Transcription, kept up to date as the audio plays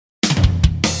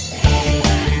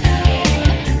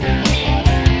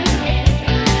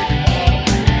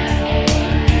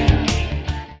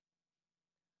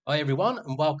Hi, everyone,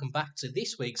 and welcome back to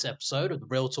this week's episode of the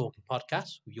Real Talking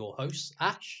Podcast with your hosts,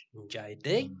 Ash and JD.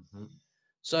 Mm-hmm.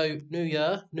 So, new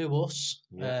year, new us.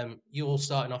 Yeah. You're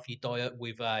starting off your diet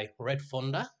with a Red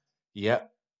Thunder. Yeah,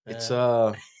 it's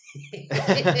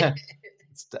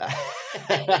it's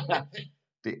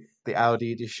the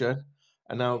Audi edition,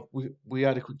 and now we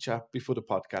had a quick chat before the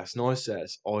podcast. And I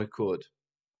says I could.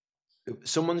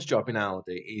 Someone's job in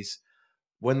Audi is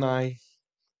when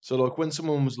when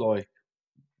someone was like,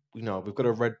 we've got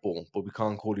a Red Bull, but we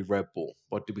can't call it Red Bull.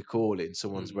 What do we call it? And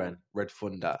someone's went Red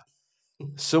Thunder.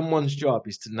 Someone's job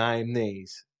is to name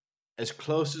these as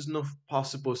close as enough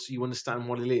possible so you understand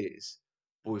what it is,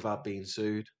 but without being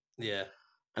sued. Yeah.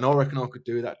 And I reckon I could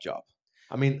do that job.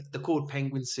 I mean, they're called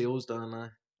penguin seals, don't they?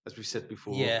 As we said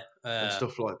before. Yeah. And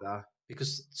stuff like that.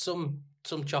 Because some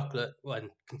chocolate and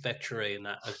confectionery and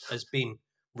that has been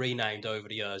renamed over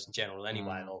the years in general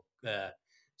anyway.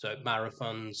 So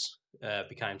Marathons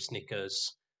became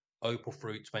Snickers, Opal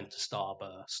Fruits went to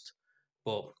Starburst.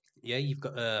 But yeah, you've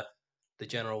got the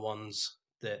general ones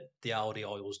that the Aldi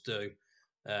oils do.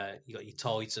 You got your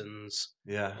Titans.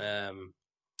 Yeah. I'm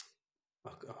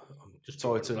just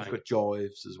Titans, got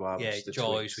Jives as well. Yeah,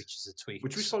 Jives, which is a Twix.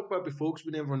 Which we spoke about before because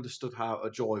we never understood how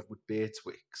a Jive would be a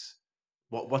Twix.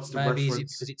 What's the Maybe reference? Is it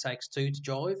because it takes two to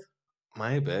jive?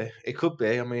 Maybe. It could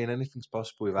be. I mean, anything's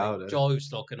possible without it.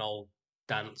 Jive's like an old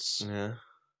dance Yeah.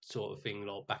 sort of thing,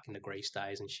 like back in the Greece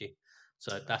days and shit.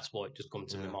 So that's why it just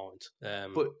comes to my mind.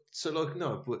 But say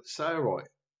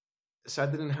I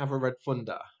didn't have a Red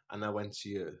Thunder and I went to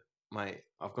you, mate.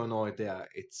 I've got no idea.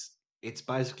 It's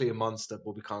basically a monster,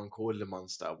 but we can't call it a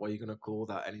monster. What are you gonna call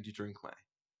that energy drink, mate?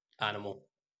 Animal.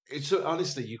 It's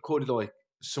honestly, you call it like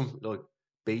something like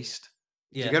beast.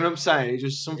 Yeah. Do you get what I'm saying? It's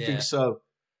just something so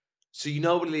you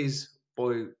know what it is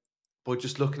by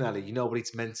just looking at it. You know what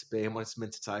it's meant to be and what it's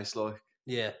meant to taste like.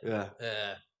 Yeah. Yeah.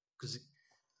 Because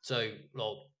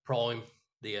like Prime,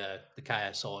 the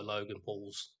KSI Logan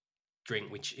Paul's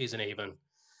drink, which isn't even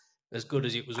as good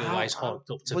as it was always hyped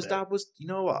up to be. You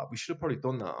know what? We should have probably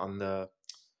done that on the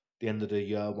end of the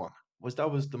year one.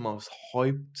 That was the most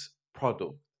hyped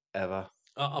product ever.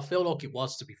 I feel like it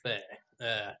was, to be fair.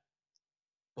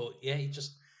 But yeah,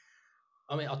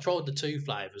 I tried the two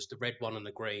flavours, the red one and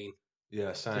the green.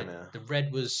 Yeah, same. The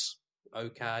red was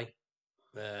okay.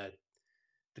 The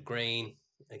green,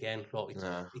 again, like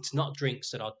it's not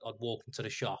drinks that I'd walk into the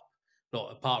shop,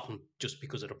 like, apart from just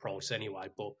because of the price anyway.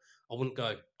 But I wouldn't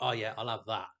go, oh yeah, I'll have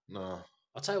that. No.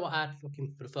 I'll tell you what I had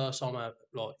fucking for the first time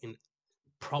in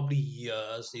probably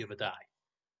years the other day.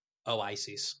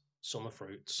 Oasis Summer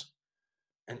Fruits.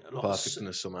 And perfect in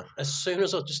the summer. As soon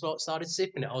as I just started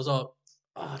sipping it, I was like,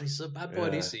 oh, this is a bad boy,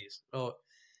 this is.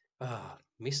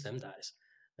 Miss them days.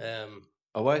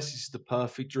 Oasis is the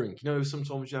perfect drink. You know,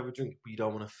 sometimes you have a drink, but you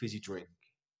don't want a fizzy drink.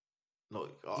 Like,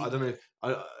 I don't know.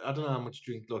 I don't know how much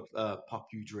drink pop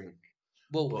you drink.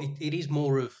 Well, it is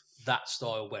more of that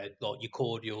style where like your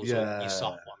cordials or your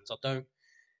soft ones.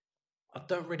 I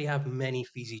don't really have many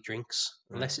fizzy drinks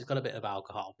unless it's got a bit of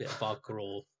alcohol, a bit of vodka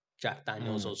or Jack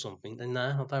Daniels or something. Then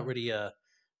no, I don't really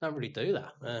do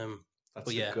that. That's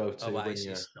but yeah, go-to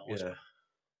Oasis,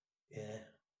 yeah.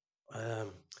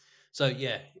 So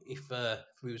yeah, if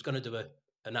we was going to do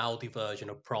an Aldi version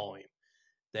of Prime,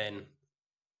 then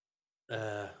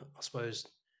I suppose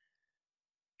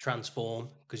Transform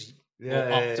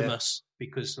or Optimus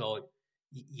because like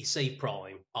you see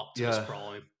Prime, Optimus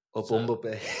Prime. Or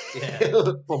Bumblebee. Yeah.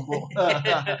 Bumble.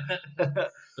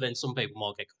 But then some people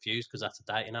might get confused because that's a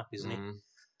dating app, isn't it?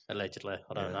 Allegedly.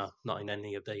 I don't know. Not in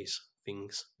any of these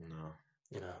things. No.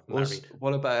 You know, married.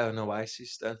 What about an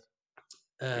Oasis then?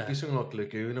 It'd be something like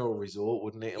Laguna or Resort,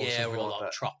 wouldn't it? Or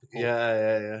like tropical.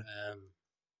 Yeah.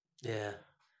 Yeah.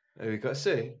 We got to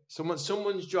see.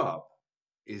 Someone's job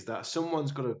is that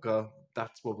someone's got to go,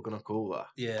 that's what we're going to call that.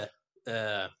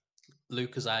 Yeah.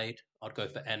 Lucozade, I'd go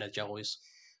for Energize.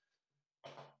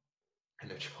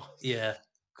 Yeah,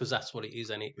 because that's what it is,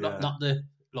 and not the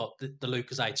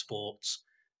Lucozade Sports,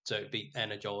 so it'd be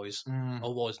Energize.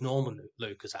 Otherwise, normal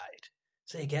Lucozade.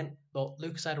 See again,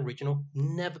 Lucozade Original.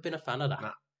 Never been a fan of that.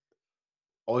 Nah.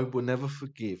 I will never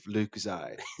forgive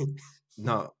Lucozade.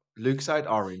 No, Lucozade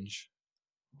Orange.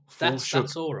 That's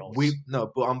all right.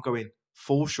 But I'm going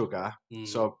full sugar.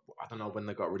 So I don't know when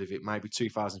they got rid of it. Maybe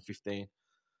 2015.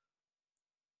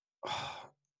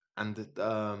 And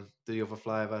the other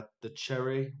flavour, the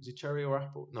cherry. Is it cherry or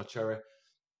apple? No, cherry.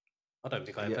 I don't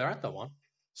think I ever had that one.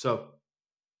 So,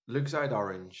 Lucozade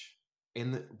Orange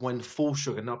when full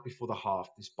sugar, not before the half.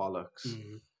 This bollocks.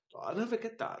 I never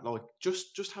get that. Like,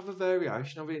 just have a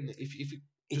variation of it.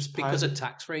 It's Just pay because the- of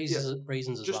tax reasons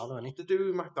as well, isn't it? To do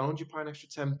with McDonald's, you pay an extra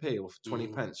 10p or 20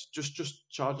 Mm. pence. Just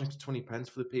charge an extra 20 pence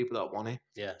for the people that want it.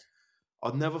 Yeah.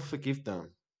 I'd never forgive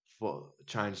them for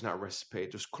changing that recipe,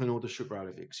 just cutting all the sugar out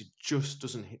of it because it just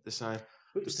doesn't hit the same.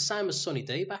 It was the same as Sunny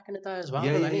D back in the day as well.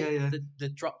 Yeah, though, yeah, ain't yeah, it? yeah. They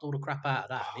dropped all the crap out of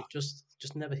that, and it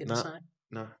just never hit the No. same.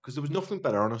 No, because there was nothing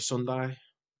better on a Sunday.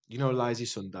 You know, lazy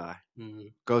Sunday.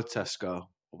 Mm. Go to Tesco,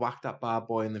 whack that bad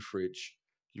boy in the fridge.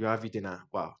 You have your dinner.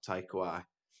 Well, takeaway.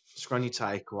 Scrun your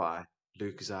takeaway.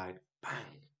 Lucasade.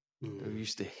 Bang. It Mm.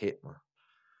 used to hit, man.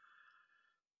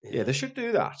 Yeah, they should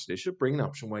do that. They should bring an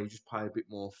option where you just pay a bit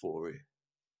more for it.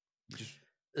 Just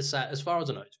As far as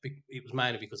I know, it was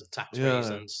mainly because of tax Yeah.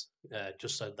 reasons,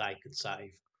 just so they could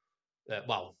save,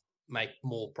 make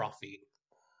more profit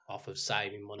off of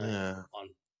saving money yeah, on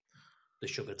the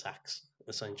sugar tax,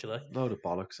 essentially. load of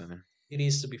bollocks in it. It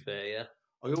is, to be fair, yeah.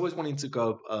 I always wanted to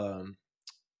go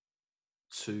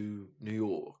to New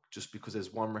York just because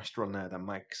there's one restaurant there that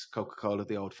makes Coca-Cola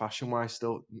the old-fashioned way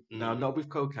still. Now, Mm. not with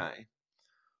cocaine,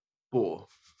 but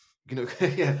you know,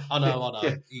 yeah, I know.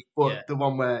 yeah, but Yeah, the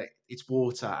one where it's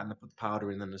water and they put the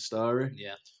powder in and the stirring.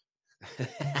 yeah.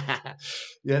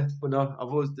 Yeah, but no, I've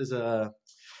always there's a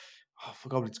I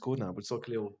forgot what it's called now, but it's like a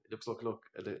little. It looks like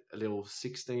a little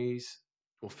 60s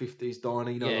or 50s diner.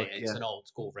 You know, Yeah, like it's an old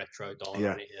school retro diner, Yeah.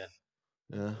 isn't it?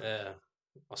 yeah. Yeah.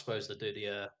 I suppose they do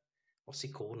the what's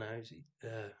it called now? Is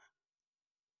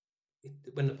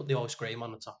when they put the ice cream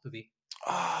on the top of it?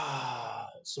 Ah,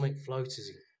 Something floats, is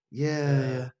it?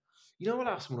 yeah. You know what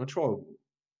else I want to try?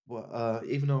 Well,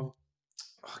 even though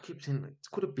I keep saying it's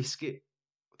called a biscuit.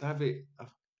 They have it.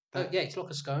 Oh, yeah, it's like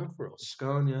a scone for us.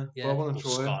 Scone, yeah. Yeah, But I want or to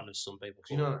try it. scone, as some people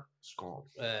 'Cause you call know, scone.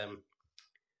 it.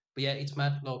 But yeah, it's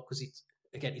mad, like, because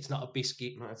it's not a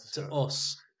biscuit No, it's a to scone.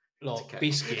 us. It's a Like cake.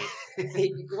 biscuit,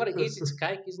 what it is, it's a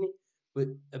cake, isn't it? But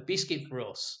a biscuit for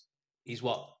us is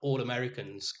what all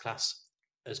Americans class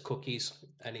as cookies,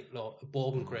 and it like a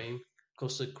bourbon cream,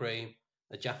 custard cream,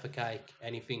 a Jaffa cake,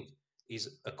 anything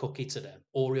is a cookie to them.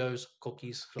 Oreos,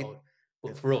 cookies, like,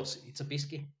 but for us, it's a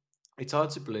biscuit. It's hard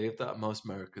to believe that most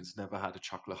Americans never had a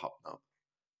chocolate hobnob.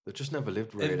 They've just never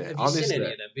lived Have, really. have you Honestly, seen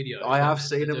any of them videos? I have They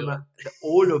seen do them. it.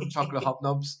 All of chocolate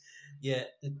hobnobs. Yeah,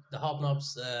 the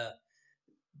hobnobs.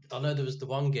 I know there was the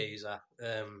one geezer.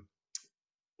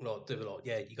 Like they were like,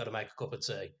 yeah, you got to make a cup of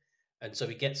tea, and so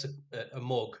he gets a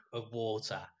mug of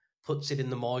water, puts it in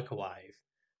the microwave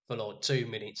for like 2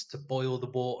 minutes to boil the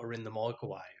water in the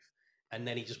microwave, and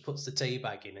then he just puts the tea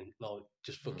bag in and like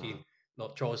just fucking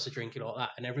like tries to drink it like that,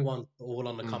 and everyone all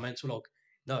on the comments were like,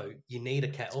 no, you need a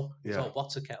kettle. It's Yeah. like,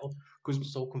 what's a kettle? Because I'm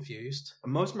so confused.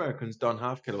 Most Americans don't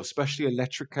have kettles, especially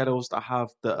electric kettles that have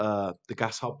the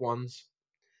gas hob ones.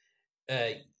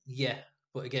 Yeah,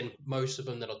 but again, most of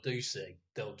them that I do see,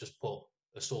 they'll just put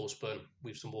a saucepan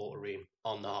with some water in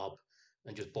on the hob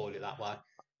and just boil it that way.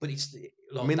 But it's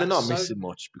like, I mean, they're not that's so- missing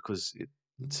much because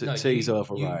No, tea's you-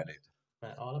 overrated.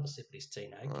 Right, I'll have a sip of this tea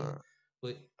now. Uh,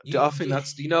 But I think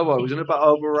that's, you know what, we're talking about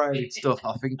overrated stuff.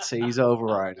 I think tea's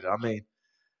overrated. I mean,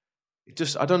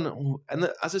 I don't know.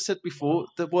 And as I said before,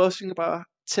 the worst thing about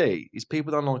tea is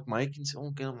people don't like making tea.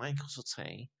 Oh, gonna make us a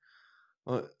tea.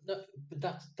 No, but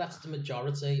that's the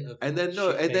majority of. And then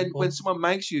shit when people. someone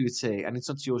makes you the tea and it's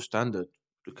not to your standard,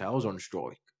 the cow's on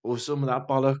strike or some of that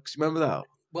bollocks. Remember that?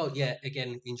 Well, yeah,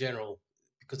 again, in general,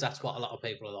 because that's what a lot of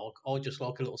people are like. I just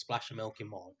like a little splash of milk in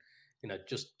mine,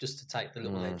 just to take the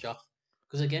little edge off.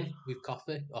 Because again, with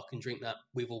coffee, I can drink that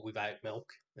with or without milk.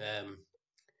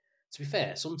 To be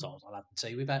fair, sometimes I'll have the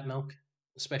tea without milk,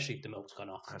 especially if the milk's gone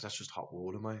off. That's just hot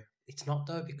water, mate. It's not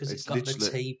though, because It's it's got the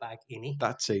literally- tea bag in it.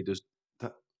 That tea does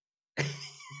that.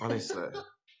 Honestly,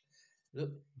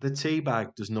 Look, the tea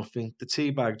bag does nothing. The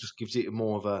tea bag just gives it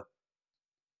more of a.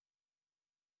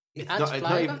 it It's adds not- it's not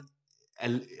flavour.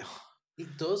 even-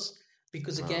 It does,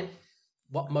 because No. again,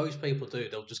 what most people do,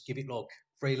 they'll just give it like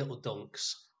 3 little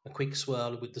dunks, a quick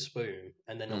swirl with the spoon,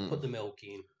 and then they'll put the milk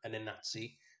in, and then that's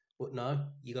it. But no,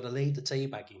 you got to leave the tea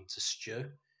bag in to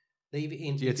stew. Leave it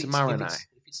in. Yeah, if to it's- marinate.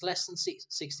 If it's less than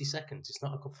 60 seconds, it's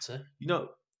not a cup of tea. You know,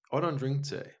 I don't drink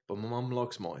tea, but my mum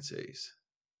likes my teas.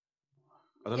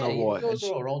 I don't Yeah, know why. yours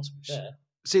And are alright, to be fair.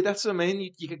 see, that's what I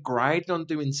mean. You get graded on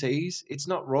doing teas. It's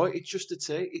not right. It's just a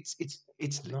tea.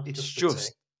 It's Not it's just a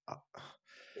just.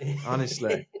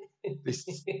 Honestly,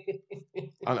 this-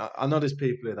 I know there's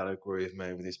people here that agree with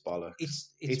me with this bollocks.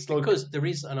 it's it's like- because there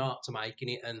is an art to making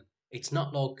it, and it's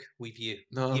not like with your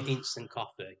No. instant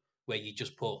coffee where you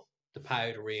just put the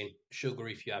powder in, sugar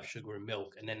if you have sugar and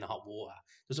milk, and then the hot water.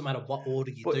 Doesn't matter what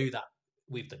order you But- do that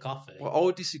with the coffee. Well, I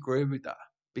would disagree with that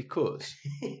because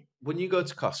when you go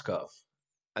to Costco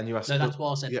and you ask, No, that's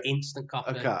why I said yeah, instant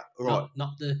coffee. okay, right,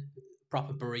 Not the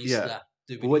proper barista Yeah.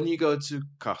 doing But when you go to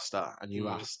Costa and you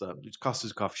Mm. ask them,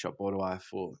 Costa's a coffee shop, by the way,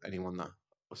 for anyone that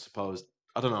I suppose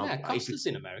I don't know Yeah, if Costa's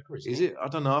in America, isn't is it? it. I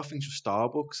don't know. I think it's just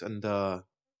Starbucks and no,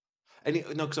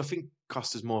 because I think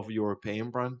Costa's more of a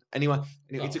European brand. Anyway,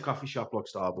 it's a Oh. coffee shop like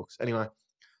Starbucks. Anyway,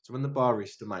 so when the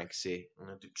barista makes it, and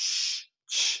they do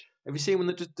have you seen when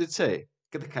they do the tea?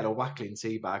 Get the kettle, wackling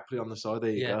tea bag, put it on the side.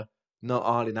 There you Yeah. go. Not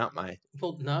all in that, mate.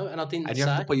 Well, no, and I didn't And you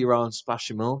have to say. put your own splash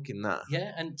of milk in that.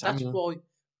 Yeah, and Tell that's me. why.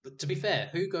 But to be fair,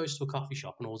 who goes to a coffee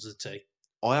shop and orders a tea?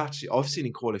 I've seen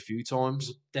it quite a few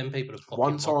times. Them people are fucking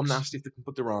One time they monks. asked if they can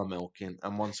put their own milk in,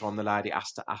 and one time the lady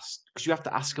asked to ask because you have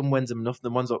to ask them when's enough.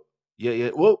 And the one's like, yeah,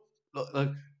 whoa, look, like,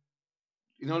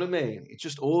 you know what I mean? It's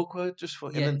just awkward, just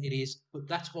for. Yeah, And then, it is. But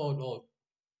that's why, like,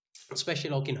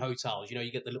 especially like in hotels,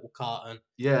 you get the little carton of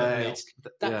yeah, milk.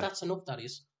 yeah. That's enough. That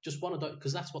is just one of those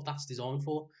because that's what that's designed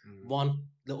for. Mm. One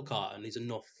little carton is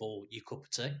enough for your cup of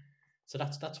tea. So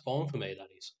that's fine for me. That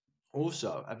is.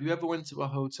 Also, have you ever went to a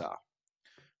hotel?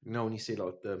 You know when you see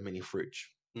like the mini fridge.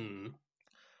 Mm.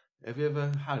 Have you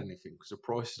ever had anything? Because the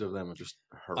prices of them are just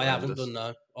I haven't horrendous. done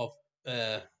no.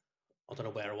 I don't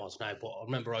know where I was now, but I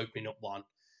remember opening up one,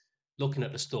 looking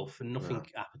at the stuff, and nothing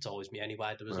appetised me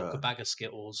anyway. There was like a bag of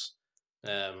Skittles,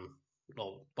 like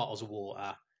bottles of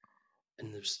water,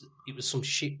 and it was some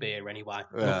shit beer anyway.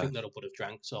 Nothing that I would have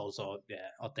drank. So I was like, yeah,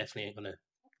 I definitely ain't gonna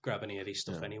grab any of this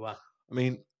stuff anyway. I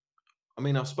mean,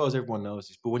 I suppose everyone knows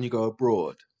this, but when you go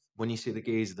abroad, when you see the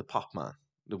geezer, the pop man,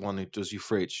 the one who does your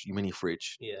fridge, your mini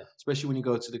fridge, Yeah, especially when you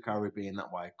go to the Caribbean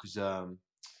that way, because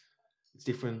it's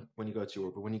different when you go to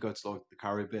Europe. But when you go to like the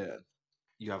Caribbean,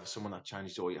 you have someone that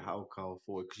changes all your alcohol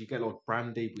for it because you get like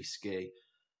brandy, whiskey,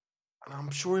 and I'm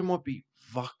sure it might be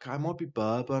vodka, it might be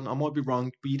bourbon, I might be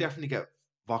wrong, but you definitely get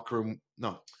vodka.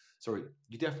 No, sorry,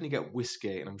 you definitely get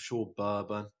whiskey, and I'm sure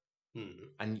bourbon,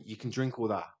 and you can drink all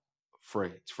that free.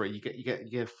 It's free. You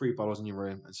get 3 bottles in your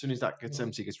room. As soon as that gets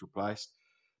empty, it gets replaced.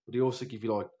 But they also give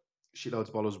you like shitloads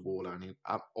of bottles of water, and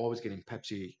I'm always getting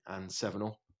Pepsi and 7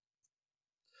 Up.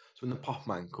 So when the pop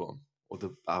man come, or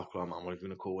the alcohol man, whatever you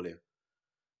want to call him,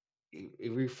 he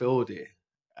refilled it,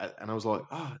 and I was like,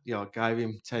 oh yeah, I gave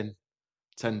him $10.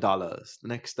 The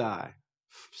next day,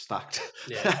 stacked.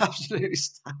 yeah. Absolutely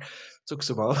stacked. Took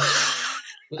some off.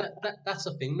 Well, that's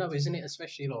the thing, though, isn't it?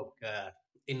 Especially like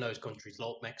in those countries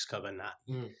like Mexico and that,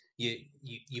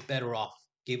 you're better off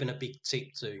giving a big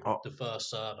tip to the first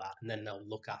server, and then they'll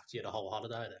look after you the whole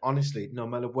holiday. Then. Honestly, no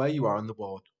matter where you are in the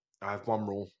world, I have one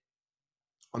rule.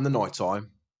 On the night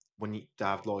time, when they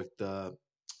have like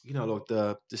like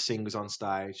the singers on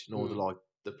stage and all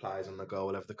the players on the go,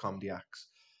 whatever the comedy acts.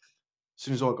 As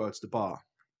soon as I go to the bar,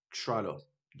 straight up,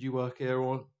 you work here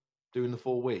or doing the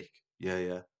full week?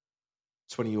 Yeah.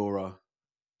 €20,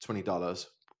 $20,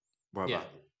 whatever. Yeah,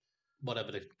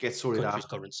 whatever the Get sorted country's out.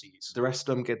 currency is. The rest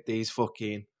of them get these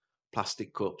fucking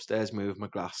plastic cups. There's me with my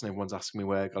glass, and everyone's asking me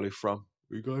where I got it from.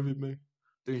 Where you going with me?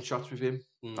 Doing shots with him.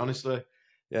 Honestly,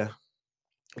 yeah,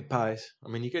 it pays. I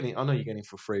mean, you're getting. I know you're getting it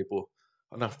for free, but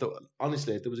I'd have to.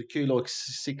 Honestly, there was a queue like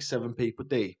 6, 7 people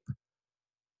deep.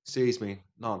 Sees me,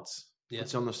 nods,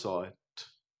 puts it on the side,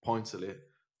 points at it,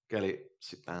 get it,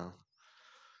 sit down.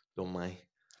 Done, mate.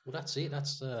 Well, that's it.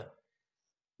 That's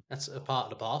a part of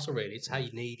the parcel, really. It's how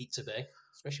you need it to be,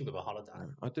 especially with a holiday.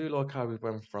 I do like how we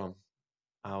went from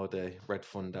our day, Red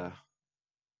Thunder,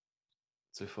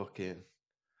 to fucking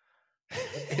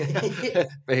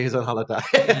beers on holiday.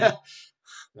 God,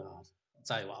 I'll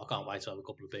tell you what, I can't wait to have a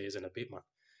couple of beers in a bit, man.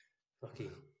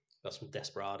 Fucking got some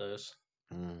desperados.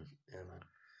 Yeah,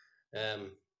 man.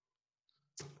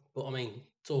 But I mean,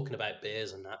 talking about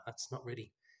beers and that's not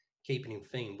really keeping in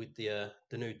theme with the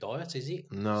new diet, is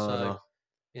it? No.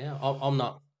 Yeah, I'm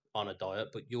not on a diet,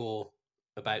 but you're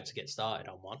about to get started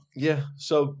on one. Yeah,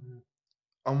 so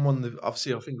I'm on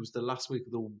obviously I think it was the last week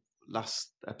of the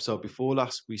last episode before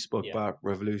last we spoke about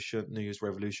New Year's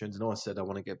revolutions, and I said I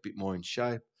want to get a bit more in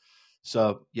shape.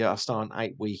 So yeah, I start an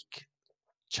 8-week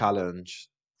challenge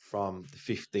from the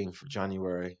 15th of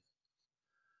January,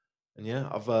 and yeah,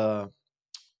 I've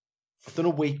done a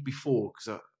week before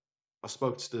because I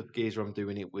spoke to the geezer I'm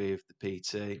doing it with, the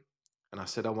PT, and I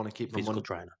said I want to keep my physical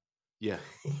trainer. Yeah.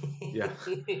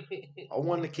 I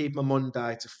want to keep my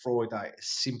Monday to Friday as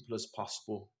simple as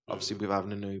possible, obviously with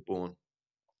having a newborn.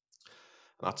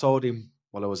 And I told him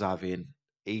while I was having,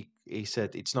 he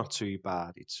said it's not too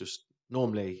bad. It's just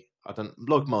normally I don't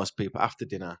like most people after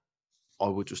dinner, I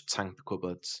would just tank the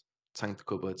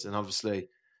cupboards, and obviously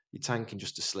you're tanking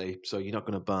just to sleep, so you're not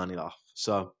going to burn it off.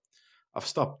 So I've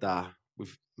stopped that.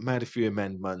 We've made a few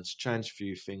amendments, changed a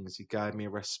few things. He gave me a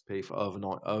recipe for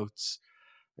overnight oats.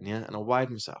 And I weighed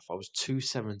myself. I was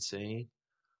 217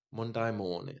 Monday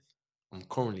morning. I'm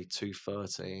currently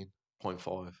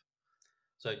 213.5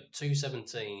 So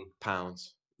 217.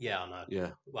 pounds. Yeah, I know.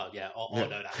 Yeah. Well, yeah, I Yeah.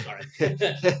 know that. Sorry.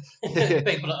 Yeah.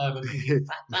 People at home are thinking,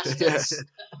 fat bastards.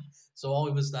 So I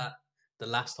was that the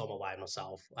last time I weighed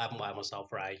myself. I haven't weighed myself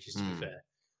for ages, to be fair.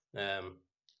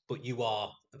 But you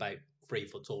are about 3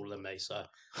 foot taller than me, so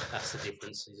that's the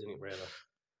difference, isn't it? Really.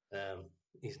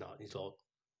 He's not. He's like,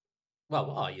 well,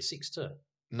 what are you? 6'2"?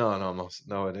 No, I'm not.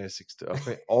 No, it is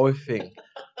 6'2".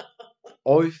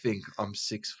 I think I'm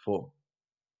 6 foot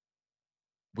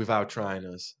without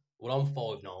trainers. Well, I'm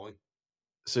 5'9".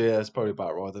 So yeah, it's probably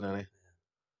about right, then, any.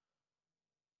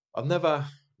 I've never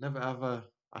ever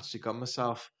actually got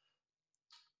myself,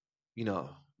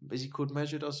 is he could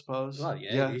measured, I suppose. Well,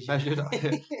 yeah, Yeah, it is. measured.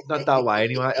 Not that way,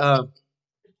 anyway.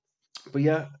 But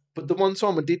yeah, but the one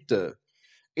time I did do,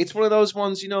 it's one of those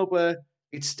ones, where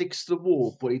it sticks to the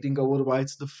wall, but it didn't go all the way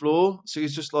to the floor. So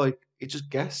he's just like, it just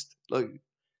guessed, like,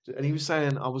 and he was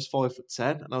saying I was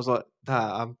 5'10", and I was like,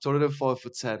 Dad, I'm taller than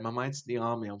 5'10". My mate's in the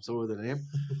army, I'm taller than him.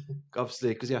 Obviously,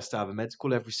 because he has to have a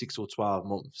medical every 6 or 12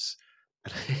 months.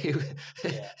 And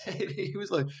he was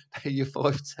like, hey, you're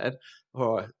 5'10".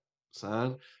 All right,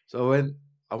 son. So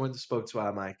I went and spoke to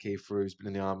our mate Keith, who's been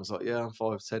in the army. I was like, yeah, I'm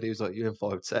 5'10". He was like, you're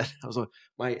 5'10". I was like,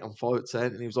 mate, I'm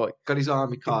 5'10". And he was like, got his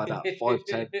army card out,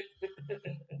 5'10".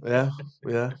 Yeah,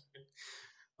 yeah.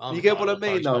 I'm You get what I I'll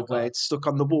mean, post my though, where card. it's stuck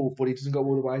on the wall, but it doesn't go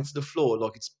all the way to the floor.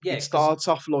 Like Yeah, it 'cause starts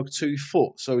off like 2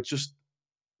 foot, so it's just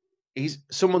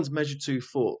someone's measured 2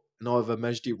 foot and either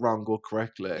measured it wrong or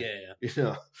correctly. yeah, You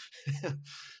know.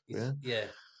 it's, Yeah. yeah.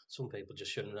 Some people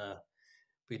just shouldn't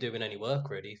be doing any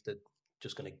work really if they're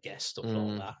just going to guess stuff like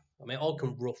Mm, that. I mean, I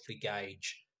can roughly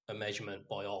gauge a measurement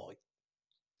by eye,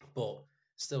 but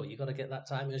still, you got to get that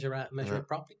tape measure out, and measure yeah, it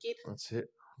properly, kid. that's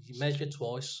it. You measure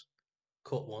twice,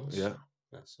 cut once. Yeah,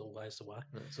 That's always the way.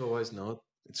 it's always not.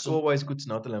 It's Some, always good to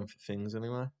know the length of things,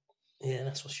 anyway. yeah,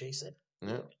 that's what she said.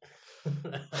 Yeah.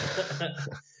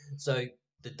 So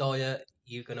the diet,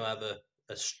 you're going to have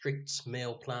a strict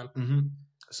meal plan.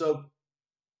 So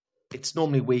it's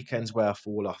normally weekends where I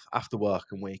fall off after work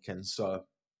and weekends. So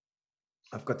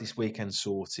I've got this weekend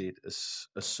sorted as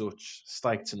such.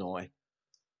 Steak tonight.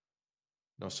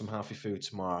 Some healthy food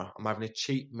tomorrow. I'm having a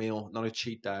cheat meal, not a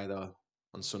cheat day though,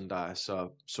 on Sunday.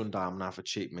 So Sunday I'm gonna have a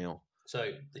cheat meal.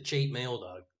 So the cheat meal,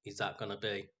 though, is that going to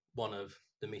be one of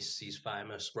the Mrs.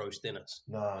 Famous roast dinners?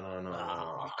 No.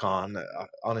 I can't.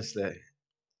 Honestly,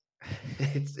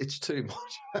 it's too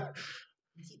much.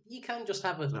 You can just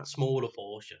have a No, smaller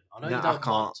portion. I know no, you I don't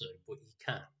want can't. to, but you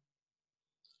can.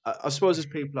 I suppose there's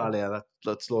people out there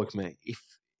that's like me. If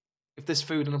there's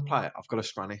food on a plate, I've got a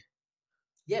scranny.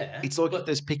 Yeah, It's like if but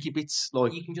there's picky bits,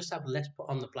 like you can just have less put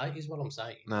on the plate, is what I'm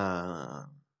saying. nah,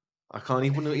 I can't.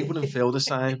 It wouldn't feel the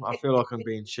same. I feel like I'm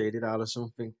being cheated out or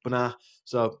something. But nah.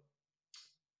 So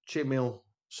cheat meal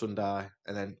Sunday,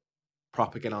 and then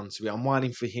proper get onto it. I'm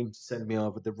waiting for him to send me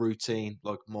over the routine,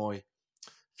 like my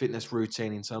fitness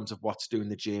routine in terms of what to do in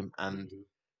the gym and Mhm.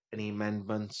 any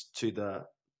amendments to the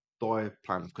diet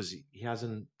plan because he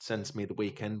hasn't sent me the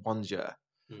weekend ones yet.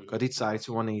 I did say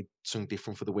to him I need something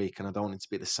different for the week and I don't want it to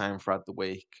be the same throughout the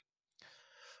week.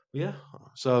 Yeah,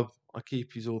 so I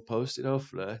keep you all posted.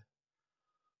 Hopefully,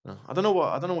 I don't know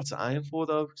what to aim for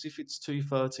though because if it's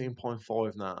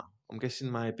 213.5 now, I'm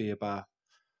guessing maybe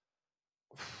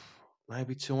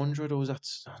 200 or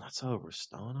that's over a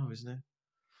stone, now, isn't it?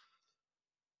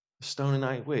 A stone in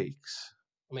 8 weeks.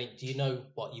 I mean, do you know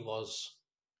what you was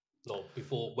like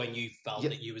before when you felt Yeah.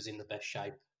 that you was in the best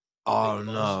shape? Oh you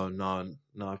no,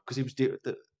 because it was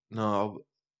no.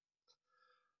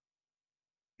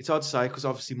 It's hard to say because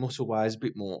obviously muscle weighs a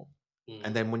bit more,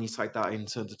 and then when you take that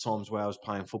into the times where I was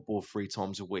playing football 3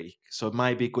 times a week, so it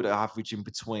may be good at average in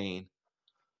between.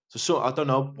 So I don't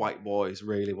know weight wise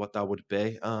really what that would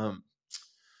be. I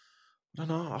don't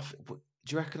know. Do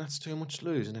you reckon that's too much to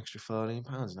lose an extra £13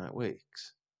 in 8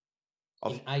 weeks?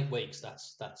 In 8 weeks,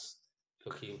 that's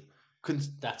fucking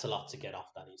that's a lot to get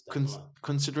off. That is definitely.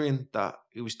 Considering that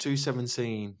it was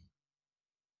 217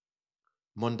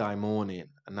 Monday morning,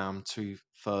 and now I'm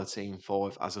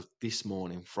 213.5 as of this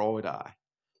morning, Friday.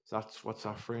 So what's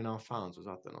that, £3.5 was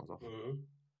that then? I was off.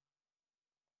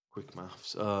 Quick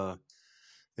maths.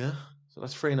 Yeah. So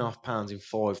that's £3.5 in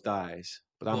 5 days.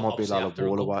 But that Well, might be a obviously, lot of after a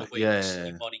ball couple away. of weeks, Yeah.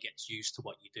 your body gets used to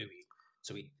what you're doing,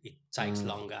 so it takes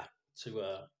longer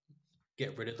to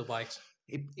get rid of the weight.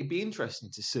 It'd be interesting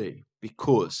to see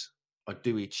because I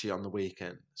do eat shit on the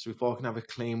weekend. So if I can have a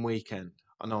clean weekend,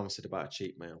 I know I'm said about a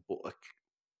cheat meal, but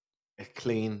a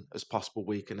clean as possible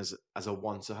weekend as I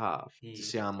want to have to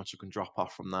see how much I can drop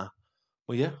off from that.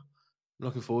 Well, yeah, I'm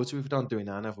looking forward to it. If I don't do it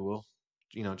now, I never will.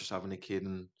 Just having a kid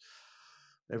and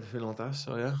everything like that.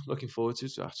 So yeah, looking forward to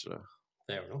it actually.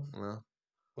 Fair enough. Yeah.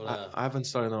 Well, I haven't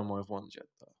started on my ones yet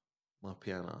though. My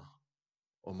piano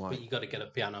or my. but you got to get a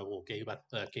piano or keyboard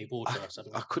I, first,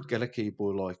 haven't I you? could get a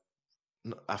keyboard like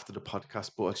after the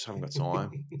podcast, but I just haven't got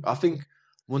time. I think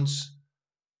once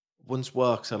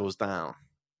work settles down,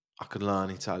 I could learn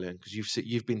Italian because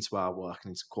you've been to our work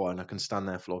and it's quiet, and I can stand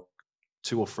there for like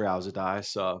 2 or 3 hours a day,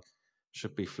 so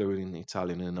should be fluent in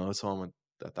Italian in no time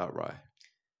at that rate.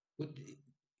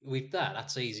 With that,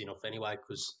 that's easy enough anyway,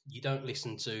 because you don't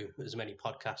listen to as many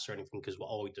podcasts or anything as what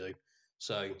I do.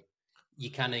 So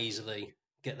you can easily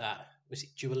get that. Was it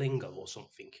Duolingo or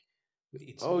something?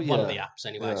 It's Oh one of the yeah, apps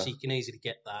anyway, yeah, so you can easily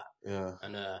get that yeah.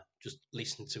 and just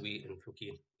listen to it and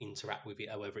fucking interact with it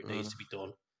however it needs to be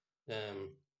done.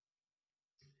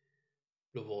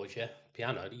 Otherwise, yeah,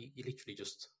 piano, you literally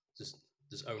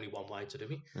there's only one way to do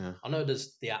it. Yeah. I know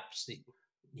there's the apps that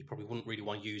you probably wouldn't really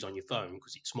want to use on your phone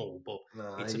because it's small, but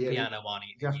No, it's a yeah, piano on it.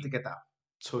 you have to get that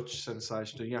touch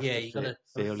sensation. You have Yeah, to you gotta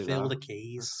feel it feel out. the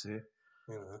keys, That's it.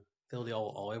 you know, feel the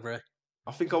old ivory.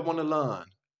 I think I want to learn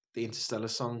the Interstellar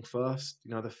song first.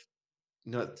 You know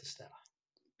To step.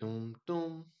 dum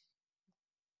dum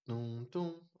dum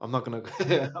dum. I'm not gonna.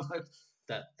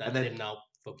 That And then didn't help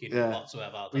fucking yeah,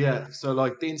 whatsoever. but yeah. So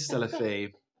like the Interstellar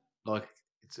theme, like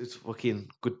it's fucking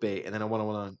good beat. And then I want to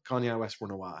learn Kanye West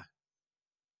Runaway.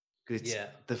 'Cause it's Yeah,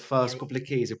 the first couple of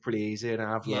keys are pretty easy, and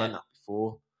I've yeah, learned that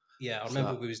before. yeah. I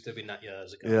remember So we was doing that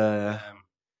years ago. yeah,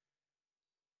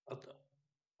 I,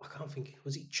 I can't think.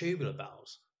 Was it Tubular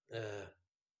Bells? There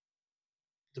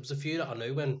was a few that I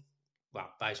knew well,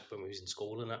 basically when we was in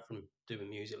school and that from doing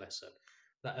music lesson.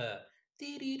 That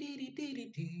yeah.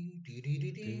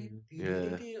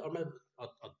 I remember. I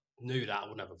knew that. I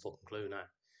wouldn't have a fucking clue now.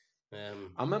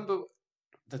 I remember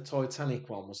the Titanic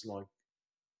one was like,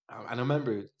 and I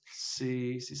remember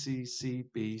C C C C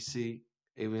B C.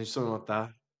 It was something like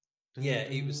that. Yeah,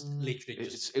 it was literally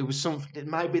just. It was something. It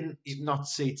might have been not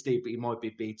C to D, but it might be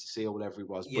B to C or whatever it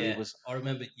was. But it Yeah, was I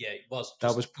remember. Yeah, it was that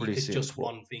just was you pretty could just simple.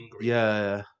 one finger it.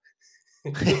 Yeah.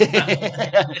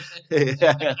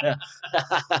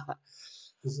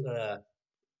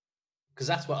 Because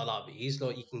that's what I like. It is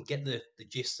like you can get the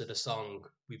gist of the song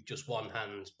with just one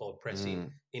hand by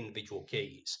pressing individual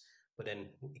keys, but then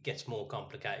it gets more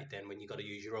complicated then when you got to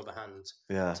use your other hand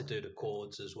Yeah. to do the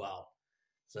chords as well.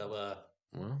 So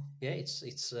Well, yeah, it's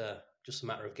just a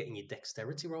matter of getting your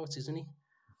dexterity right, isn't it?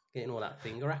 Getting all that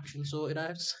finger action sorted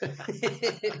out. Don't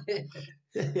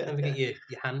forget your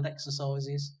hand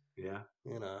exercises. yeah.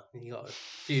 You know, you got a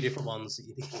few different ones that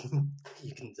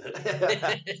you can do.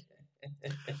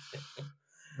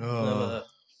 Oh.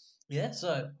 Yeah,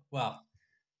 so well,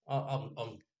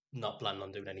 I'm not planning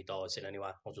on doing any dieting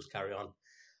anyway. I'll just carry on.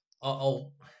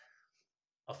 I'll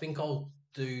I think I'll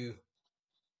do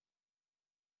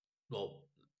well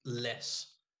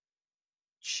less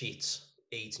shit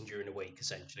eating during the week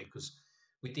essentially because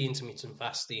with the intermittent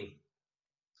fasting,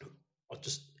 I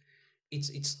just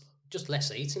it's just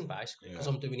less eating basically because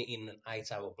I'm doing it in an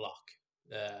 8 hour block.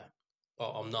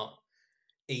 I'm not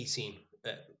eating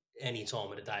at any time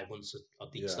of the day once I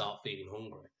did start feeling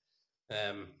hungry.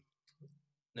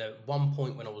 Now, at one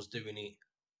point when I was doing it,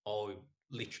 I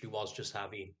literally was just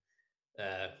having,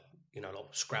 like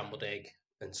scrambled egg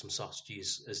and some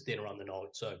sausages as dinner on the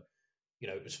night. So,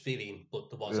 it was filling, but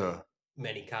there wasn't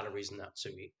many calories in that to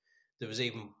it. There was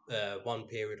even one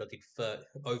period I did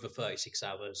over 36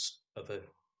 hours of a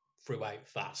throughout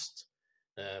fast.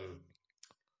 And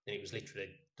it was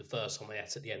literally the first time I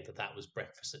ate at the end of that was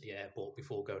breakfast at the airport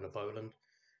before going to Poland.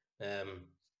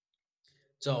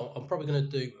 So I'm probably going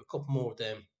to do a couple more of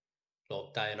them,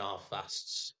 like day and a half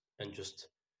fasts, and just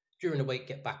during the week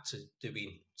get back to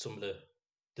doing some of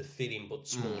the filling but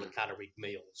smaller calorie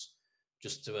meals,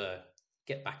 just to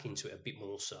get back into it a bit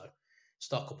more. So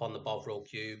stock up on the Bovril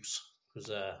cubes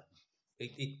because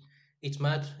it's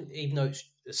mad, even though it's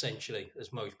essentially,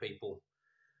 as most people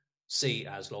see it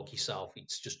as, like yourself,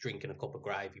 it's just drinking a cup of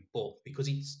gravy. But because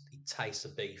it tastes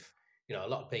of beef, a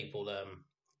lot of people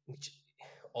which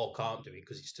all can't do it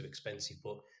because it's too expensive,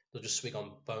 but they'll just swig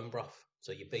on bone broth.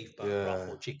 So your beef bone broth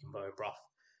or chicken bone broth,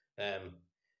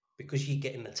 because you're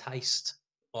getting the taste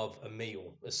of a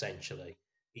meal essentially.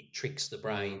 It tricks the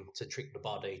brain to trick the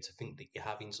body to think that you're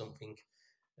having something.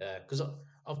 Because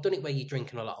I've done it where you're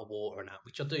drinking a lot of water and that,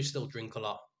 which I do still drink a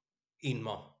lot in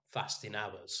my fasting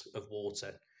hours of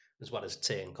water as well as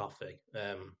tea and coffee,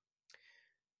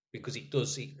 because it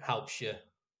helps you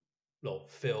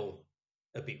feel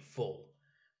a bit full.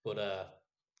 But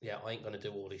yeah, I ain't gonna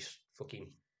do all this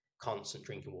fucking constant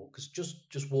drinking water because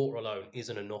just water alone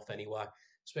isn't enough anyway.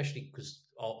 Especially because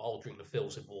I'll drink the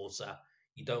filtered water.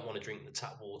 you don't want to drink the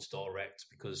tap water direct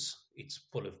because it's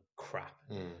full of crap,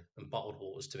 and bottled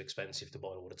water is too expensive to buy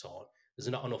all the time. There's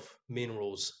not enough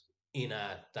minerals in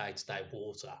our day-to-day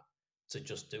water to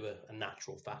just do a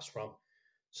natural fast from.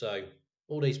 So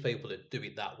all these people that do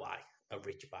it that way are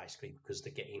rich basically because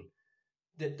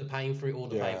they're paying for it or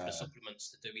they're paying for the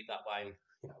supplements to do it that way,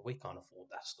 and we can't afford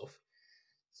that stuff.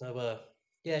 So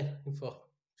yeah, if I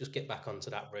just get back onto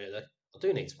that really, I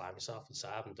do need to buy myself and say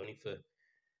I haven't done it for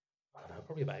I don't know,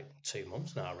 probably about 2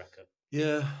 months now, I reckon.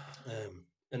 Yeah.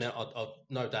 And then I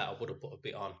no doubt I would have put a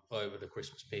bit on over the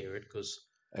Christmas period because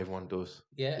Everyone does.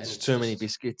 yeah, It's and too many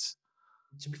biscuits.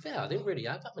 To be fair, I didn't really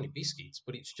have that many biscuits,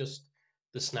 but it's just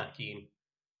the snacking,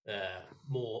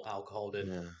 more alcohol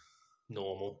than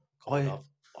normal. I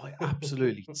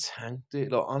absolutely tanked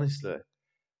it. Like honestly,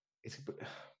 it's. Do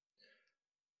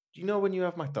you know when you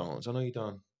have McDonald's? I know you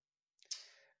don't.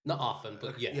 Not often,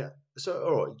 but yeah. Yeah. So,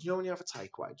 all right. Do you know when you have a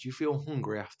takeaway? Do you feel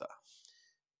hungry after?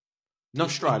 Not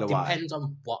straight away. Depends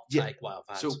on what takeaway I've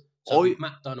had. So with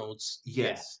McDonald's,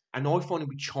 yes, and I find it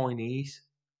with Chinese.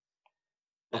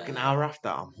 Like an hour after,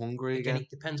 I'm hungry again. It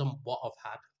depends on what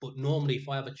I've had, but normally if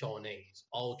I have a Chinese,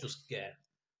 I'll just get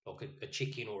like a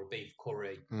chicken or a beef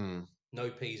curry, no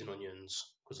peas and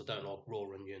onions because I don't like raw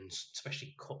onions,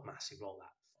 especially cut massive like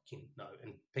that. Fucking no,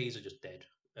 and peas are just dead.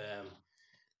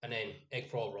 And then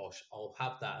egg fried rice, I'll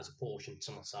have that as a portion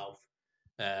to myself.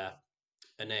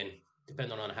 And then,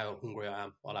 depending on how hungry I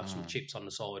am, I'll have some chips on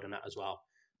the side and that as well.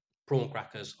 Prawn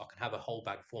crackers, I can have a whole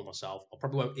bag for myself. I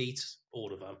probably won't eat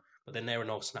all of them, but then they're a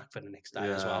nice snack for the next day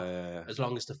as well. Yeah. As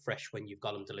long as they're fresh when you've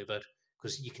got them delivered.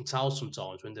 Because you can tell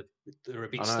sometimes when they're a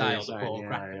bit stale, the prawn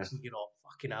crackers, and you're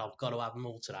like, fucking hell, I've got to have them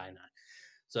all today now.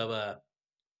 So,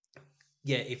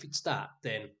 yeah, if it's that,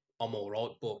 then I'm all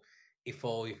right. But if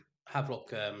I have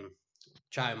like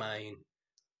chow mein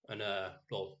and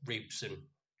like ribs and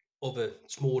other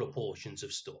smaller portions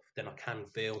of stuff, then I can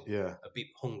feel a bit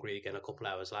hungry again a couple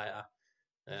hours later.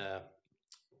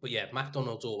 But yeah,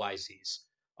 McDonald's always is.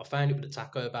 I found it with the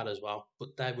Taco Bell as well,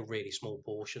 but they were really small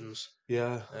portions.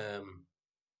 Yeah.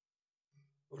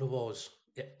 Otherwise,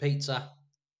 pizza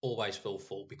always feel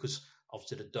full because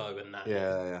obviously the dough and that.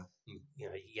 Yeah. You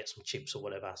get some chips or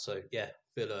whatever. So yeah,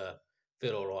 feel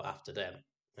all right after them.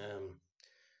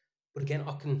 But again,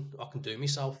 I can do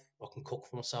myself. I can cook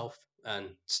for myself and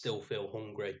still feel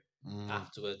hungry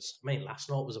afterwards. I mean, last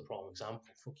night was a prime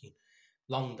example. Fucking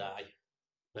long day.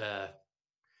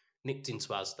 Nipped into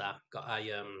Asda, got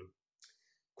a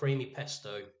creamy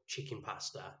pesto chicken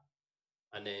pasta,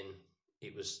 and then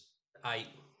it was 8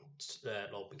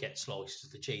 baguette slices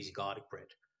of the cheesy garlic bread.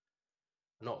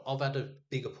 And I've had a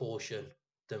bigger portion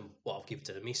than what I've given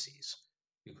to the missus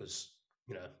because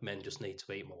men just need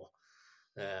to eat more.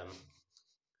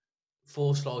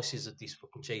 4 slices of this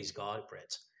fucking cheese garlic bread,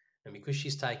 and because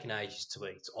she's taking ages to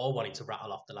eat, I wanted to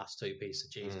rattle off the last 2 pieces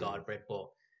of cheese garlic bread, but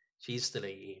she's still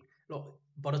eating. Look,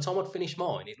 by the time I'd finished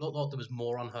mine, it looked like there was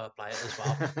more on her plate as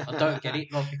well. I don't get it,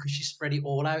 because she spread it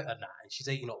all out and that, and she's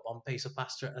eating up 1 piece of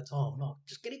pasta at a time.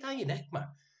 Just get it down your neck, man.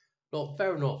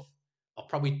 Fair enough. I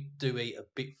probably do eat a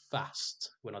bit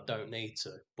fast when I don't need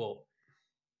to, but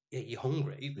yeah, you're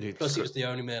hungry. Plus, it was the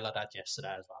only meal I'd had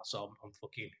yesterday as well, so I'm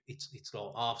fucking. It's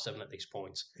like 7:30 at this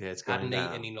point. Yeah, it's going hadn't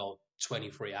down. eaten in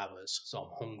 23 hours, so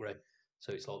I'm hungry.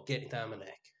 So it's like getting down my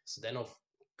neck. So then I've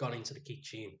gone into the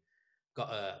kitchen, got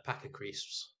a pack of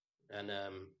crisps, and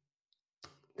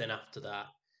then after that,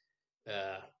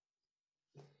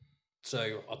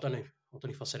 so I don't know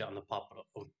if I said it on the pod,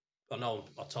 but I know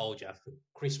I told you for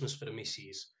Christmas for the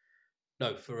missus.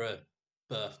 No, for a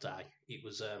birthday, it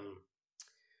was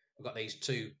I got these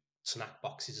 2 snack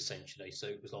boxes essentially. So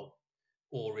it was like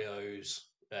Oreos,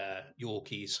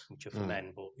 Yorkies, which are for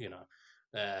men, but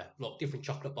like different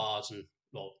chocolate bars and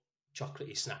like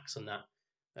chocolatey snacks and that.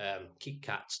 Kit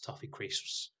Kats, toffee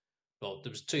crisps. Well,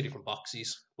 there was 2 different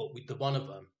boxes, but with the one of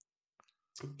them,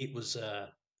 it was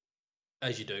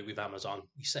as you do with Amazon,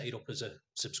 you set it up as a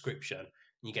subscription and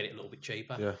you get it a little bit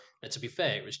cheaper. Yeah. And to be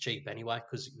fair, it was cheap anyway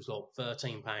because it was like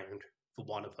 £13 for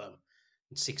one of them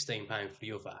and £16 for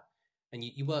the other. And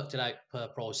you worked it out per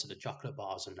price of the chocolate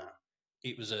bars and that.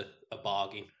 It was a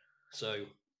bargain. So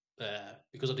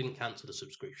because I didn't cancel the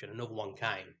subscription, another one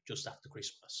came just after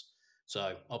Christmas.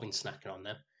 So I've been snacking on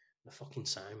them. They're fucking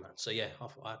sound, man. So yeah,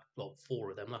 I had like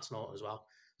 4 of them last night as well.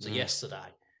 So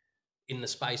yesterday, in the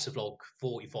space of like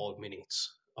 45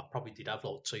 minutes, I probably did have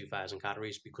like 2,000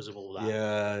 calories because of all that.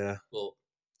 Yeah. But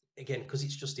again, because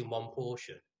it's just in one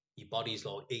portion, your body's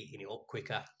like eating it up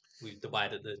quicker with the way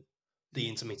that the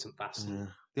intermittent fasting.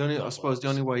 I suppose the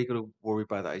only way you got to worry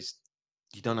about that is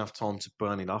you don't have time to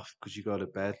burn it off because you go to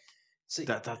bed. See,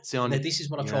 That's the now only. this is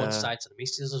what I tried to say to the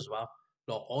missus as well.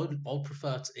 Like, I'd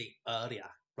prefer to eat earlier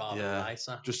rather than Yeah,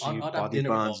 later. just so your I'd have body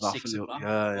dinner at burns like off a 6 little. o'clock. Yeah,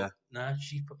 But yeah. nah,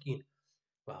 she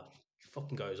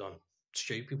fucking goes on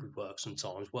stupid with work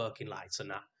sometimes, working late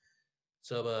and that.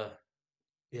 So,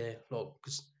 yeah, look,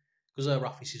 because her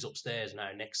office is upstairs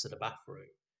now next to the bathroom,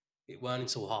 it weren't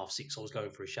until 6:30 I was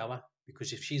going for a shower.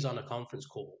 Because if she's on a conference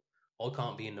call, I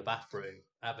can't be in the bathroom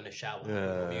having a shower with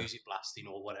my Yeah. music blasting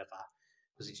or whatever,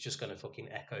 because it's just going to fucking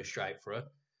echo straight for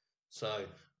her. So,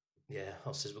 yeah,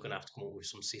 I says we're going to have to come up with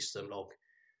some system,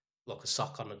 like a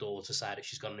sock on the door to say that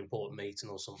she's got an important meeting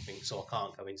or something, so I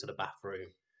can't go into the bathroom.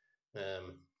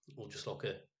 Or just like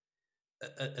a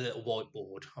little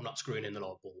whiteboard. I'm not screwing in the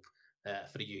light bulb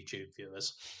for the YouTube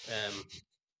viewers.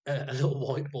 A little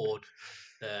whiteboard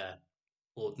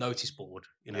or notice board.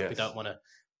 You know, we Yes. don't want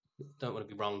to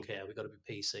be wrong here. We've got to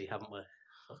be PC, haven't we?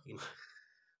 Fucking.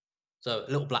 So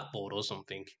a little blackboard or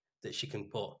something that she can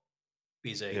put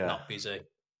busy, Yeah. not busy,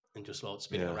 and just like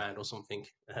spin it Yeah. around or something.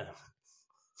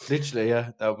 Literally,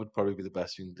 yeah, that would probably be the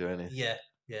best thing to do, innit? Yeah,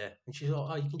 yeah. And she's like,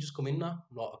 "Oh, you can just come in now."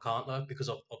 I'm like, "I can't though because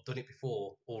I've done it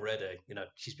before already." You know,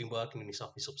 she's been working in this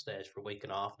office upstairs for a week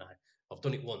and a half now. I've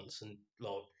done it once, and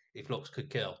like, if looks could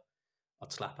kill,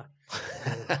 I'd slap her.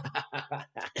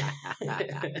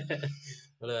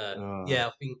 But yeah,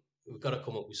 I think we've got to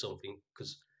come up with something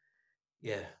because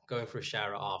yeah, going for a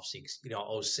shower at 6:30. You know,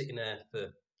 I was sitting there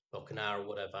for like an hour or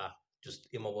whatever, just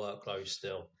in my work clothes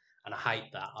still, and I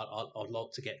hate that. I'd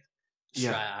like to get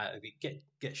straight out of it,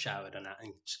 get showered and that,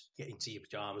 and just get into your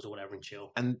pajamas or whatever and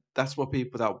chill. And that's what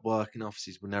people that work in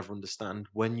offices will never understand.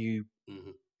 When you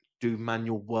Mhm. do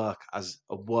manual work as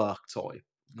a work type,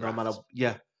 no matter, Graft.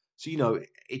 yeah. So, you know,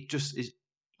 it just is,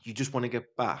 you just want to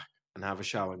get back and have a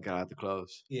shower and get out the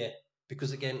clothes. Yeah,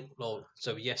 because again, like,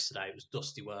 so yesterday it was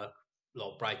dusty work,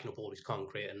 like breaking up all this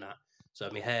concrete and that. So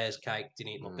my hair's caked in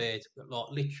it, my beard, like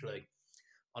literally.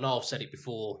 I know I've said it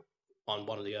before on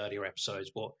one of the earlier episodes,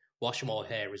 but washing my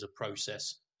hair is a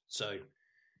process. So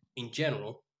in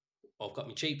general, I've got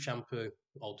my cheap shampoo.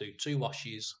 I'll do 2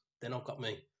 washes. Then I've got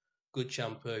my good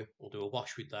shampoo. I'll do a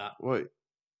wash with that. Wait,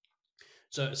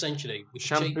 So essentially, with the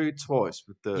cheap, shampoo twice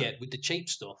with the. yeah, with the cheap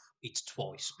stuff, it's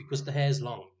twice because the hair's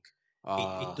long.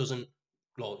 It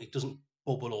doesn't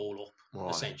bubble all up Right.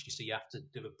 essentially. So you have to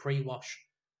do a pre-wash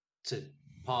to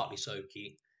partly soak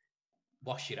it,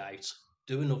 wash it out,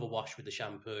 do another wash with the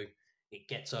shampoo. It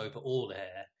gets over all the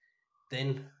hair.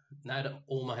 Then now that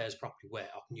all my hair's properly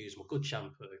wet, I can use my good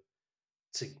shampoo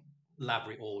to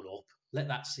lather it all up. Let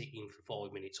that sit in for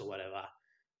 5 minutes or whatever.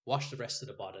 Wash the rest of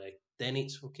the body. Then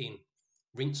it's fucking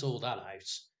rinse all that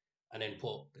out, and then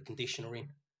put the conditioner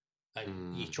in.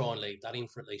 And you try and leave that in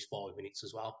for at least 5 minutes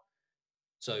as well.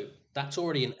 So that's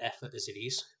already an effort as it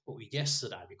is. But with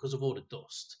yesterday, because of all the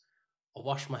dust, I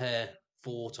washed my hair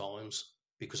 4 times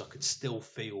because I could still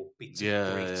feel bits of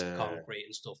grit, concrete,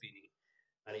 and stuff in it,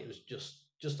 and it was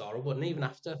just horrible. And even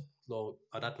after, like,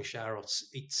 I'd had my shower,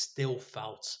 it still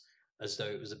felt as though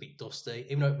it was a bit dusty,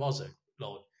 even though it wasn't.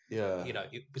 Like, Yeah. you know,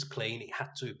 it was clean. It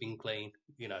had to have been clean.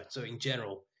 You know, so in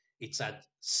general, it's had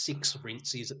 6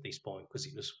 rinses at this point because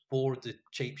it was 4 of the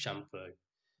cheap shampoo,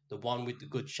 the one with the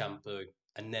good shampoo,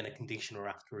 and then a conditioner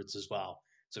afterwards as well.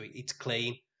 So it's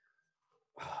clean.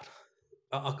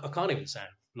 I can't even sound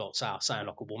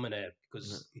like a woman here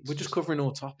because We're just covering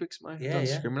all topics, mate. Yeah, Don't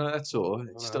yeah. discriminate, that's all.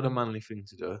 It's still a manly thing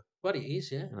to do. But it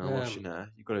is, yeah. You know, washing hair.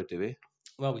 You've got to do it.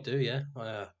 Well, we do, yeah.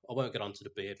 I won't get onto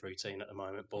the beard routine at the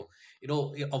moment, but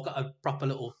I've got a proper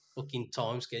little fucking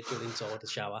time schedule inside the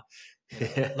shower.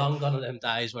 Long gone are them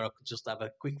days where I could just have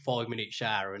a quick 5-minute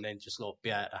shower and then just like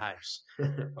be out of the house.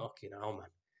 Fucking hell, man,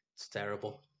 it's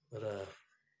terrible. But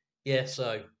yeah,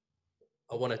 so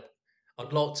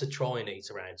I'd like to try and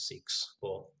eat around 6,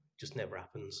 but it just never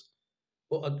happens.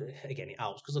 But again, it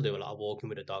helps because I do a lot of walking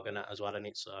with a dog and that as well, and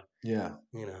it's Yeah.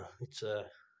 you know, it's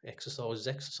exercise is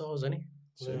exercise, isn't it?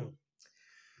 So,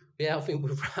 yeah, I think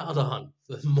we've rattled on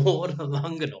for more than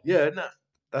long enough. yeah, no,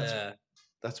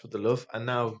 that's what they love. And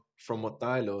now, from what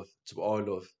they love to what I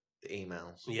love, the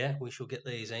emails. Yeah, we shall get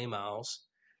these emails.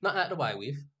 Not out of the way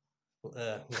with.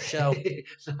 But, we shall.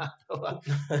 No,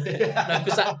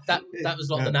 because that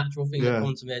was like the natural thing that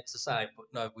comes to me to say. But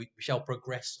no, we shall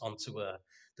progress onto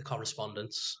the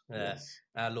correspondence.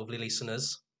 Our lovely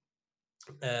listeners.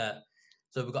 So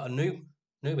we've got a new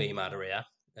emailer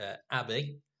here,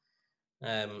 Abby.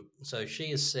 So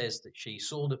she says that she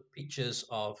saw the pictures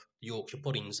of the Yorkshire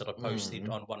puddings that I posted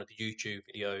on one of the YouTube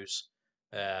videos.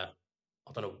 I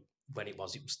don't know when it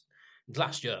was. It was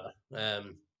last year.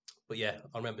 But yeah,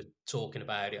 I remember talking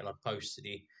about it and I posted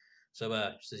it. So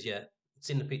she says, yeah, it's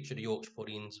in the picture of the Yorkshire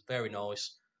puddings. Very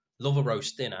nice. Love a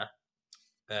roast dinner.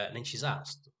 and then she's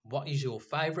asked, "What is your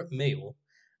favourite meal,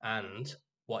 and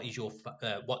what is your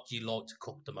what do you like to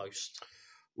cook the most?"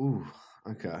 Ooh,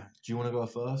 okay. Do you want to go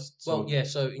first? Well, yeah.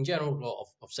 So in general, like,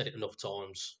 I've said it enough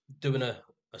times. Doing a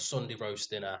Sunday roast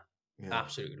dinner, yeah.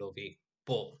 absolutely love it.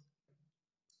 But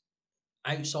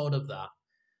outside of that,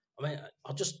 I mean,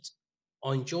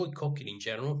 I enjoy cooking in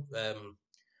general.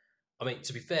 I mean,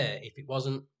 to be fair, if it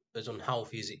wasn't as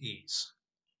unhealthy as it is,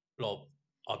 like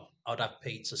I'd have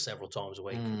pizza several times a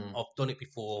week. Mm, I've done it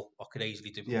before. I could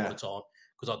easily do it all yeah. the time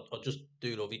because I just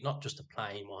do love it. Not just a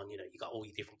plain one, you know. You got all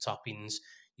your different toppings,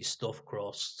 your stuffed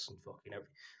crusts, and fucking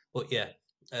everything. But yeah,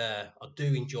 I do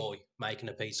enjoy making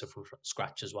a pizza from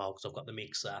scratch as well because I've got the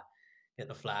mixer, get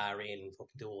the flour in,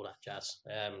 fucking do all that jazz.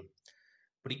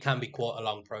 But it can be quite a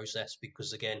long process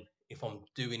because again, if I'm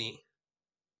doing it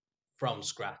from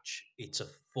scratch, it's a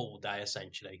full day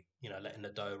essentially. You know, letting the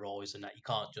dough rise and that you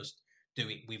can't just do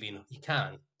it within. You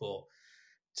can, but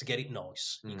to get it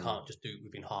nice, you can't just do it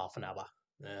within half an hour.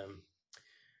 Um,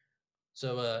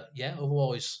 yeah.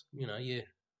 Otherwise, you know, you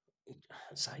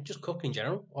say just cook in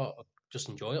general. I just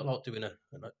enjoy it. I like doing a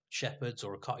shepherd's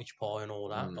or a cottage pie and all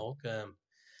that. Like,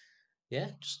 yeah,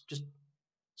 just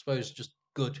suppose just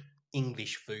good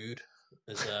English food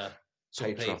as some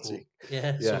people. Patriotic.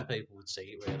 Yeah, Yeah. some people would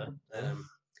see it really.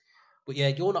 But yeah,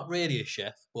 you're not really a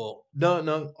chef, but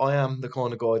No, I am the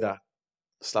kind of guy that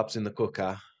slaps in the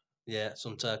cooker. yeah,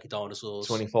 some turkey dinosaurs.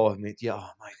 25 minutes. Yeah, oh,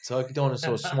 mate. Turkey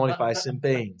dinosaurs, smiley face and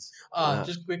beans. Yeah.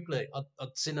 Just quickly,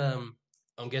 I'd seen I'm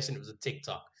guessing it was a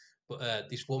TikTok, but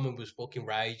this woman was fucking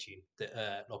raging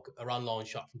that like her online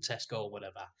shop from Tesco or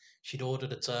whatever. She'd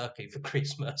ordered a turkey for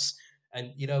Christmas,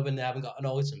 and you know when they haven't got an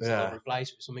item, so Yeah. they'll replace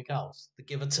it with something else. They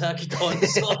give her turkey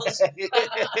dinosaurs.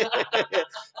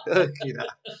 Turkey,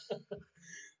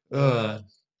 that.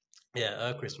 Yeah,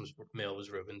 her Christmas meal was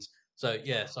ruined. So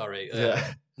yeah, sorry,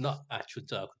 Yeah. not actual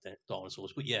turkey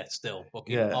dinosaurs, but yeah, still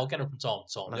fucking. Yeah. I'll get them from time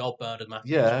to time. The old Bernard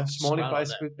Matthews. Yeah, fucking smiley smell on face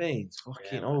them. with beans.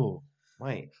 Fucking man. oh,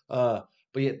 mate. But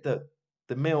yeah,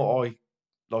 the meal I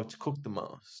like to cook the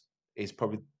most is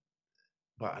probably.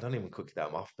 Well, I don't even cook it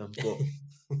that often, but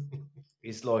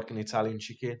it's like an Italian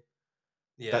chicken.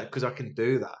 Yeah, Because I can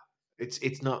do that.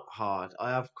 It's not hard.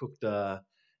 I have cooked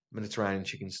Mediterranean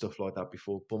chicken stuff like that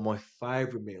before, but my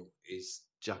favorite meal is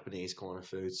Japanese kind of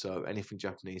food. So anything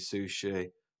Japanese, sushi,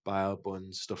 bao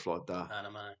buns, stuff like that.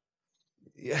 anime.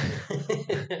 Yeah,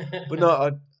 but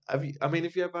no, I mean,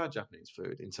 have you ever had Japanese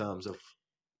food in terms of?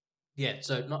 Yeah,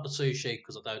 so not the sushi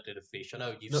because I don't do the fish. I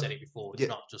know you've No, said it before. It's yeah,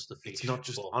 not just the fish. it's not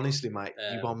just but, honestly, mate.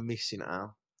 You are um, missing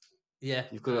out. yeah,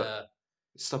 You've got to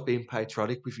stop being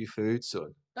patriotic with your food,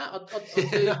 son. I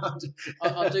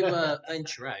do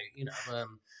venture out. You know,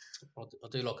 I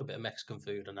do like a bit of Mexican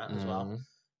food and that as well.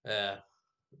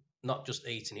 Not just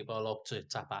eating it, but I like to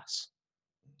tapas.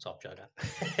 Top joker.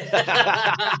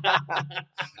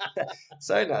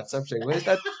 Saying that subject, where's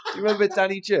that? Do you remember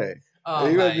Danny J? Oh,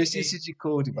 you remember mate, Mrs. You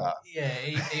called about? Yeah,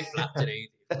 he flapped it.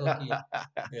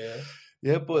 Yeah.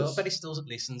 Yeah, Well, but I bet he still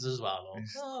listens as well.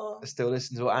 Like, I still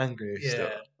listen to angry yeah,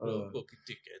 stuff. well, fucking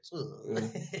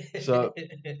tickets. So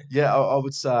yeah, I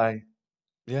would say,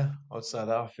 yeah, I would say that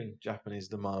I think Japanese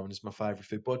at the moment is my favourite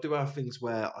food. But I do have things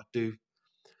where I do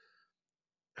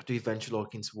venture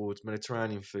like in towards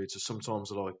Mediterranean food. So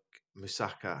sometimes I like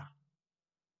moussaka.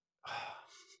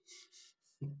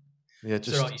 Yeah,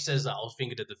 just so right, he says that. I was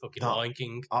thinking of the fucking No, Lion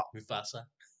King, Mufasa.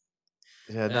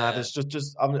 yeah. Nah, there's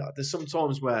just I mean, there's some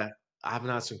times where I haven't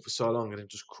had something for so long and I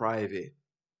just crave it.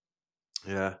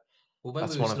 Yeah, Well, when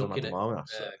that's we one was of them at looking the at moment. I'd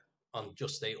say. on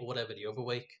Just Eat or whatever the other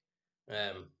week,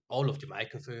 I love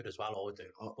Jamaican food as well. I do,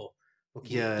 but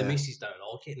fucking Yeah, the missus don't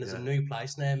like it. And there's a yeah. new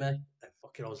place near me. And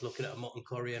fucking, I was looking at a mutton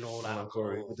curry and all that. Mutton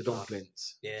curry with the God.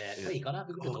 dumplings. Yeah, Yeah. Well, you gotta have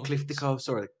it with the Oh, dumplings. Cliff de Cove.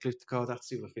 Sorry, Cliff de Cove. That's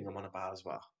the other thing I'm on about as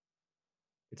well.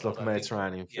 It's I like don't think-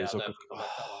 Mediterranean food. Yeah, I so don't good. think I've had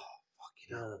that one.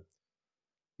 Fucking hell.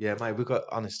 Yeah, mate. We've got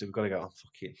to get on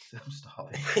fucking. I'm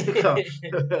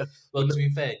starving. Well, to be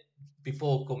fair,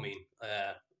 before coming,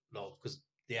 no, because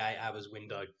the 8 hours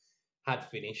window had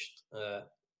finished.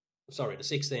 Sorry, the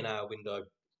 16-hour window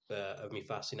of me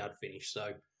fasting had finished.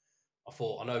 So I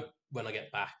thought, I know when I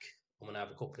get back, I'm gonna have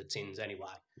a couple of tins anyway.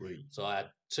 Right. So I had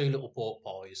 2 little pork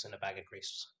pies and a bag of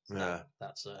crisps. So Yeah.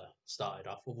 that's started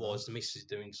off. Otherwise, the missus is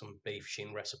doing some beef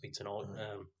shin recipe tonight.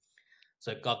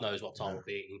 So God knows what time we'll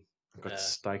be eating. I've got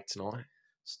steak tonight.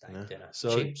 Steak dinner.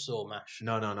 So Chips or mash?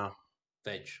 No.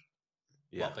 Veg.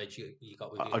 Yeah. What veg you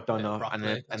got with you? I don't Bit of know.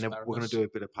 broccoli, And then we're gonna asparagus? do a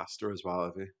bit of pasta as well,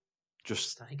 have you?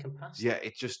 Just Steak and pasta. yeah,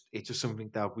 it's just something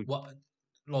that we. What?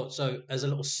 Like, so as a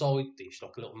little side dish,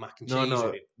 like a little mac and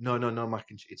cheese. No, mac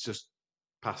and cheese. It's just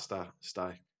pasta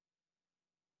steak.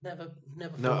 Never. No,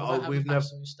 thought about we've having never.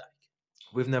 pasta with steak.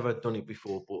 we've never done it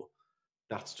before, but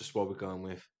that's just what we're going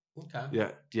with.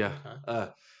 Okay. Yeah.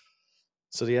 Okay.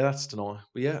 So yeah, that's tonight.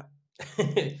 But yeah,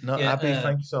 no, Yeah, Abby,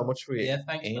 thank you so much for your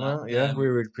thanks for email. that. Yeah, we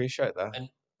really appreciate that. And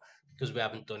because we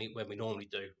haven't done it when we normally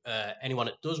do, anyone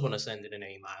that does want to send in an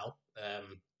email,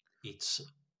 it's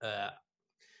the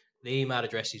email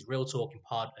address is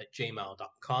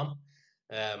realtalkingpod@gmail.com.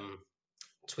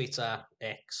 Twitter,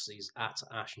 X is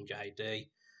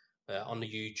 @AshandJD. On the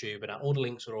YouTube, and all the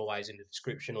links are always in the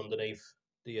description underneath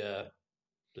the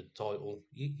title.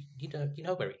 You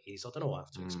know where it is. I don't know why I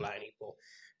have to explain it, but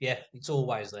yeah, it's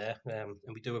always there, and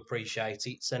we do appreciate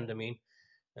it. Send them in.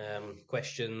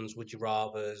 Questions, would you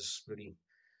rather's, really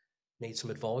need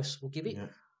some advice, we'll give it. Yeah.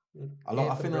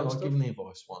 I think I like giving the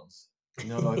advice ones.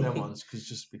 Like them ones,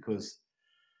 because.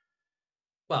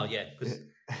 Well, yeah, because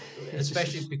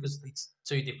especially because it's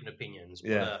two different opinions.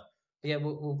 But, yeah.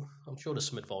 I'm sure there's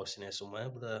some advice in there somewhere.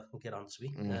 But we'll get on to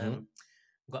it. Mm-hmm.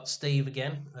 We've got Steve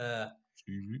again.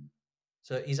 Stevie.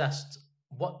 So he's asked,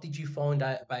 what did you find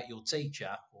out about your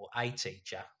teacher or a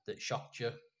teacher that shocked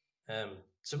you?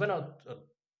 So when I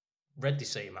read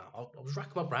this email, I was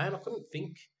racking my brain. I couldn't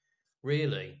think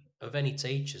really of any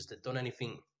teachers that done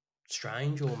anything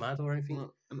strange or mad or anything.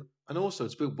 And also,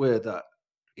 it's a bit weird that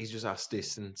he's just asked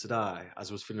this. And today,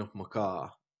 as I was filling up my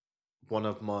car, one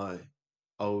of my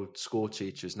old school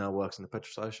teachers now works in the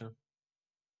petrol station.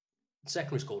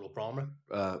 Secondary school or primary?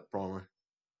 Primary.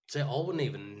 So I wouldn't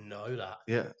even know that.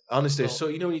 Yeah, honestly. So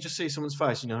when you just see someone's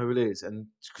face, you know who it is, and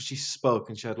because she spoke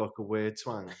and she had like a weird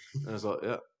twang, and I was like,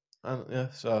 yeah.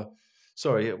 So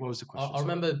sorry, what was the question? I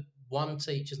remember one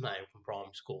teacher's name from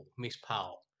primary school, Miss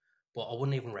Powell, but I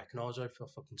wouldn't even recognise her if I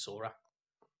fucking saw her.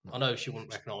 I know she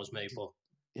wouldn't recognise me, but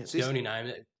it's the only name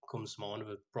that comes to mind of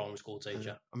a primary school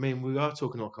teacher. I mean, we are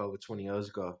talking like over 20 years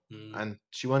ago, and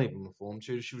she wasn't even a form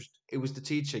tutor. It was the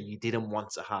teacher you didn't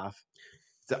want to have.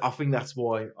 So I think that's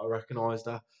why I recognised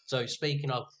her. So speaking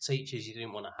of teachers you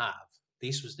didn't want to have,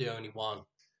 this was the only one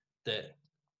that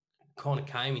kind of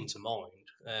came into mind.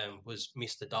 Was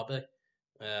Mr. Dobby.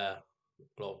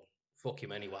 Well, fuck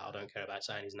him anyway. I don't care about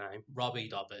saying his name. Robbie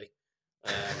Dobby.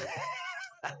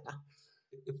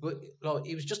 But like,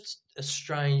 he was just a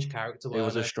strange character. He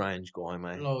was a strange guy,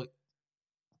 mate. Like,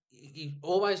 he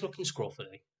always looking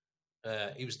scruffy.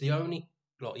 He was the only,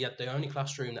 he had the only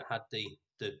classroom that had the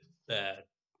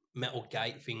metal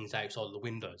gate things outside of the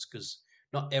windows, because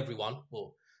not everyone,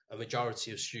 but a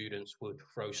majority of students would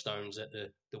throw stones at the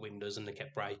windows and they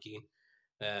kept breaking.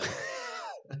 I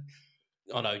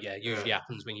know, yeah, usually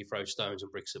happens when you throw stones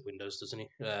and bricks at windows, doesn't it?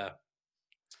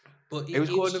 But it was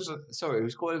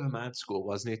quite of a mad school,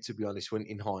 wasn't it? To be honest, when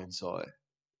in hindsight,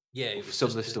 yeah, it was some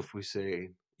of the stuff we see.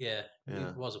 Yeah,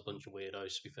 it was a bunch of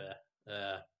weirdos, to be fair.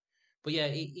 But yeah,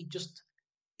 he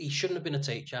shouldn't have been a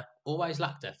teacher. Always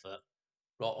lacked effort.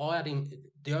 Right, I had him.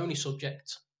 The only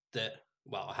subject that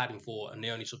I had him for, and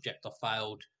the only subject I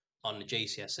failed on the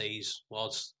GCSEs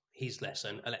was his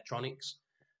lesson, electronics,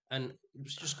 and it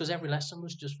was just because every lesson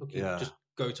was just fucking just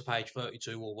go to page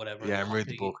 32 or whatever. Yeah, and read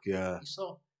the book. Yeah.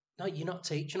 So no, you're not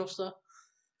teaching us that.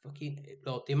 Fucking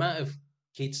the amount of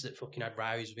kids that fucking had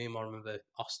rows with him. I remember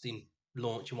Austin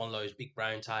launching one of those big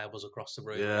brown tables across the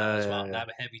room as well. They have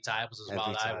heavy tables as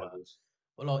well.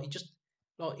 But like,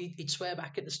 he'd swear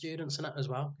back at the students and that as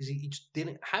well, because he just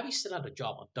didn't. How he still had a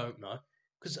job, I don't know.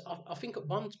 Because I think at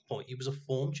one point he was a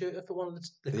form tutor for one of the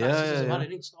classes as well.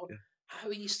 And it's like, how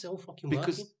are you still fucking working?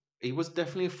 Because he was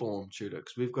definitely a form tutor.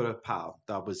 Because we've got a pal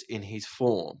that was in his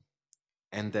form,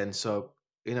 and then so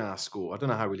in our school, I don't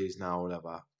know how it is now or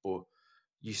whatever, but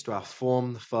used to have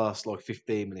form the first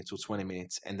 15 minutes or 20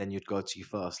 minutes, and then you'd go to your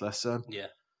first lesson. Yeah.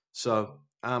 So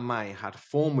our mate had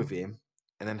form with him,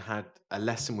 and then had a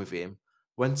lesson with him.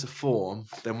 Went to form,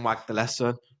 then whacked the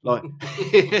lesson. And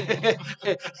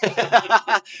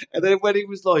then when he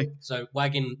was so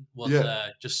wagging was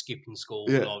just skipping school,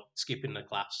 skipping the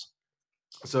class.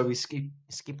 So he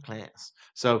skipped class.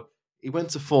 So he went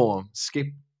to form,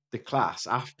 skipped the class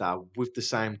after with the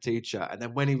same teacher, and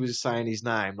then when he was saying his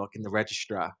name, in the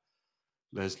registrar,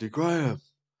 Leslie Graham.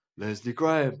 I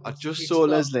just saw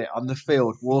Leslie on the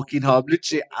field walking home,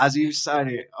 literally as he was saying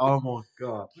it. Oh my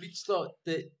god! But it's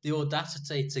the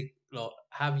audacity to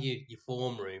have your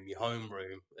form room, your home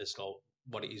room, as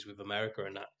what it is with America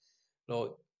and that.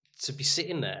 To be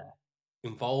sitting there,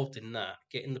 involved in that,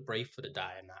 getting the brief for the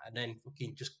day and that, and then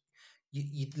fucking just.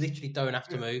 You literally don't have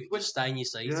to move. Just stay in your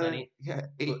seat,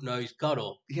 but no, he's got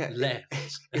up, left.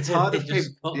 It's harder for him.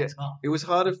 It was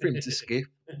harder for him to skip.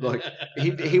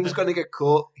 He was going to get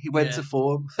caught. He went to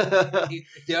form.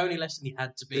 The only lesson he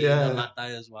had to be on that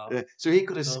day as well. Yeah. So he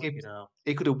could have skipped.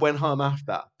 He could have went home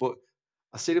after. But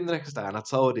I seen him the next day and I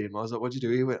told him, I was like, what'd you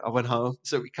do? He went, I went home.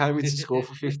 So we came into school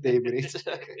for 15 minutes.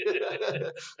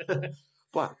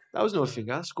 But that was another thing.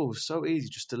 Our school was so easy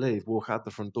just to leave, walk out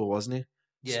the front door, wasn't it?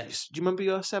 Yeah. Do you remember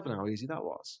year 7 how easy that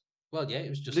was? Well, yeah, it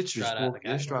was just Literally straight out the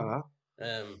gate. straight out.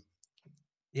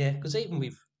 Yeah, because even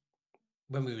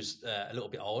when we was a little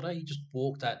bit older, you just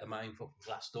walked out the main fucking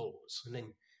glass doors and then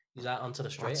you was out onto the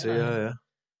street. That's it, yeah.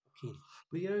 Fucking-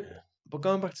 But yeah, but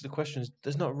going back to the questions,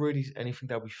 there's not really anything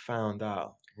that we found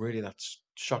out really that's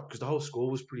shocked because the whole school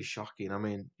was pretty shocking. I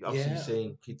mean, obviously Yeah.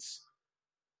 seeing kids,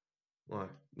 like,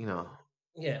 you know,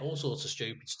 Yeah, all sorts of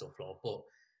stupid stuff, like. But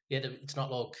yeah, it's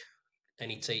not like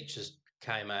any teachers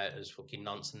came out as fucking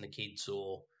noncing the kids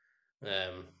or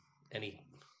any.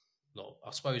 Like,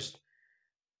 I suppose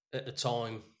at the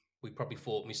time we probably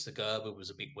thought Mr. Gerber was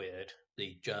a bit weird,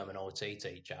 the German IT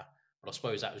teacher. But I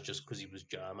suppose that was just because he was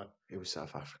German. it was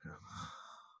South Africa.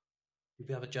 Did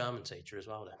we have a German teacher as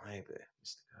well then? Maybe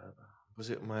Mr. Gerber. Was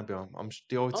it maybe I'm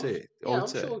the IT? I'm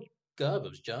sure Gerber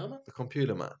was German. The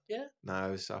computer man. Yeah. No,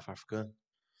 it was South African.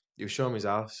 He was showing me his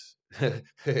house. He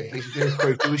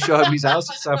was showing me his house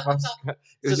in South Africa.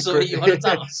 You want to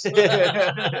tell us?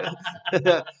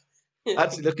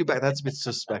 Actually, looking back, that's a bit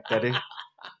suspect, Eddie.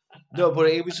 No,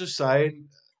 but he was just saying,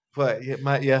 but yeah,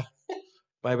 maybe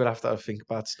I'll have to think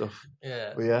about stuff.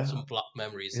 Yeah. But yeah. Some block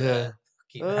memories Yeah. there.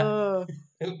 Oh.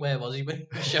 Where was he when he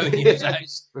was showing you his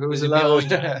house? But it was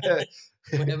behind allowed. you?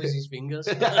 Where was his fingers?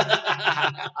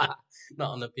 Not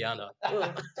on the piano.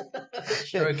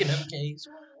 Stroking them keys.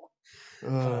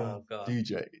 Oh, God.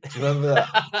 DJ. Do you remember that?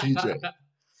 DJ.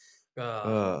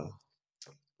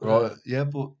 Right. Yeah,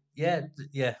 but Yeah,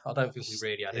 I don't think we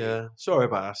really had it. yeah. Sorry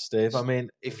about that, Steve. I mean,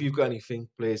 if you've got anything,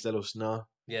 please let us know.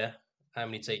 Yeah. How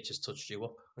many teachers touched you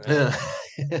up?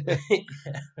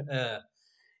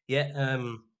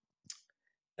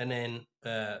 And then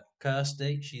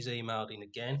Kirsty, she's emailed in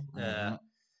again.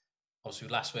 Obviously,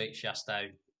 last week she asked how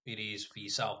it is for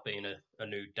yourself being a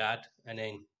new dad, and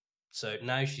then so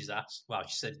now she's asked. Well,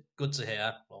 she said, "Good to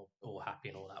hear, well, all happy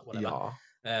and all that, whatever."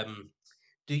 Yeah.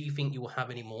 Do you think you will have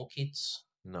any more kids?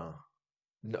 No,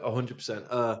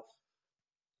 100%.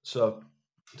 So,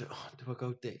 do I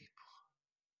go deep?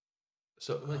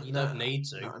 So Well, you don't need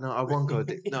to. No, I won't go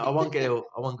deep. No, I won't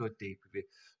go deep with it.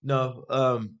 No,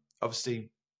 obviously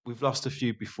we've lost a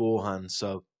few beforehand,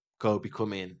 so Kobe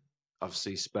coming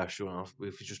obviously special, and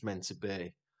if it's just meant to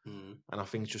be, and I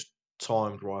think it's just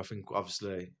timed right. I think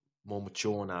obviously more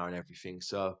mature now and everything.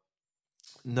 So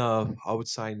no, I would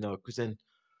say no, because then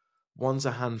one's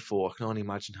a handful. I can only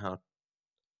imagine how.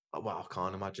 Well, I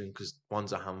can't imagine because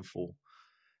one's a handful.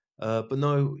 But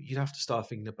no, you'd have to start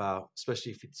thinking about,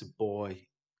 especially if it's a boy,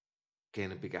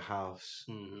 getting a bigger house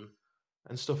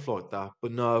and stuff like that.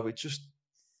 But no, it's just,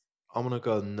 I'm going to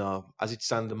go no. As it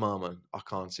stands at the moment, I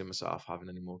can't see myself having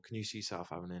any more. Can you see yourself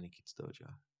having any kids though, Joe?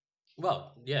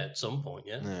 Well, yeah, at some point,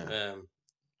 yeah.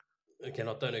 Again,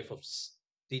 I don't know if I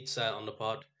did say it on the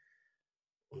pod.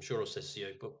 I'm sure I'll say to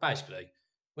you, but basically,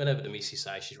 whenever the missus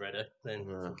says she's ready, then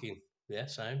fucking, yeah,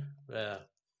 same.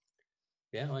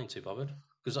 Yeah, I ain't too bothered.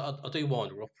 Because I do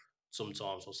wind her up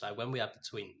sometimes. I'll say, when we have the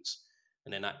twins,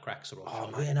 and then that cracks her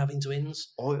up. We ain't having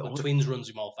twins. Twins runs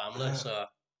in my family, so...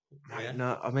 Yeah.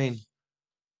 No, I mean,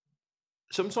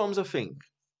 sometimes I think,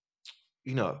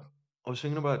 I was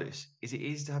thinking about this. Is it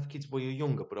easy to have kids while you're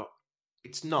younger? But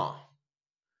it's not.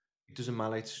 It doesn't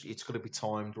matter. It's got to be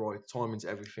timed right. Timing's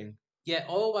everything. Yeah,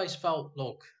 I always felt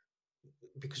like,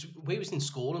 because we was in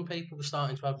school and people were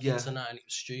starting to have kids and that, and it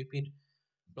was stupid.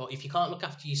 Like, if you can't look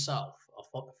after yourself,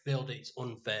 I feel that it's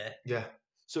unfair. Yeah.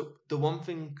 So the one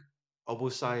thing I will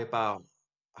say about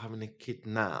having a kid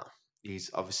now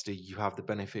is obviously you have the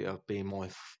benefit of being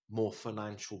more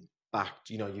financial backed.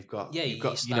 You've got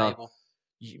stable.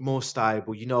 You're more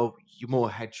stable. You're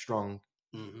more headstrong.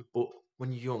 But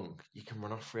when you're young, you can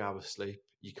run off 3 hours sleep.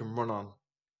 You can run on.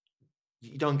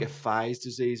 You don't get phased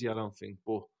as easy, I don't think.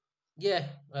 But yeah,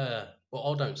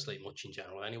 well, I don't sleep much in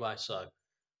general anyway, so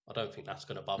I don't think that's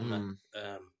going to bother me.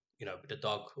 With the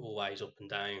dog always up and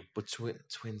down. But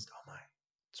twins, oh my,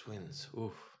 twins,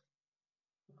 oof.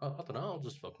 I don't know. I'll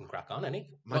just fucking crack on, innit?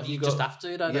 You just have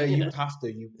to, don't you? Yeah, you would have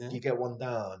to. You get one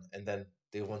down, and then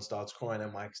the other one starts crying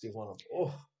and makes the other one up.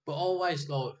 Oh. But always,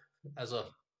 like, as a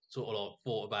sort of like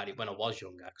thought about it when I was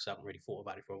younger, because I haven't really thought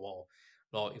about it for a while.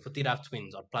 Like, if I did have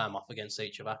twins, I'd play them off against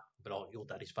each other. But like, your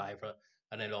daddy's favourite,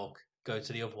 and then like go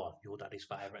to the other one, your daddy's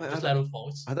favourite, and just let them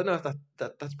fight. I don't know if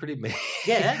that's pretty mean.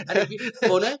 Yeah, and it'd be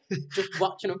funny just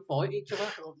watching them fight each other.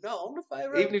 Like, no, I'm the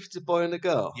favourite. Even if it's a boy and a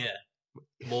girl. Yeah.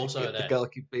 More so the girl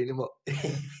keep beating him up.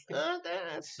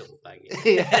 That's so banging.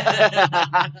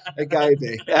 A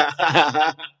baby.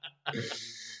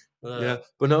 Yeah,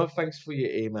 but no, thanks for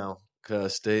your email,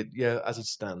 Kirsty. Yeah, as it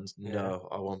stands, Yeah. no,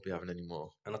 I won't be having any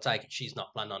more. And I take it she's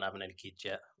not planning on having any kids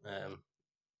yet.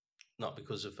 Not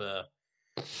because of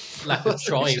lack of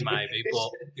trying, maybe,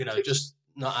 but just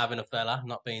not having a fella,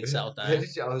 not being settled down.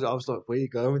 I was like, where you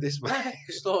going with this, man?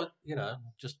 Just thought,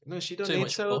 just No, she don't too need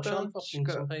much to settle push on down. She fucking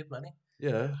got, some people, ain't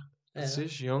yeah, Yeah,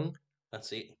 she's young.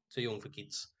 that's it. Too young for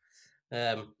kids.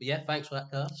 But yeah, thanks for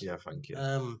that, guys. Yeah, thank you.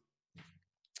 And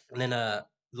then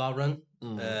Lauren,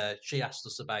 Mm. she asked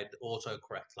us about the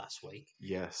autocorrect last week.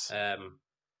 Yes.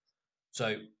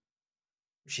 So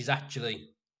she's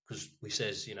actually, because we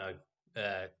says,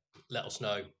 let us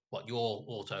know what your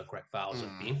autocorrect fails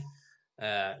have been.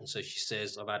 And so she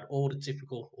says, I've had all the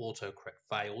typical autocorrect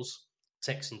fails,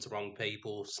 texting to wrong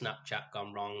people, Snapchat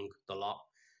gone wrong, the lot.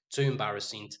 Too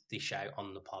embarrassing to dish out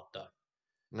on the pod, though.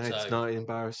 No, So, it's not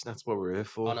embarrassing. That's what we're here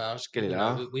for. I know, Just get it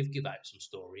out. we've given out some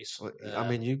stories. Well, I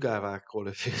mean, you gave out quite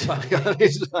a few.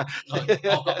 I've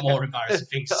got more embarrassing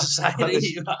things to say than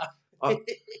you have.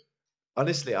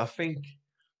 Honestly, I think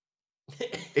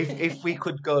if we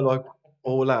could go like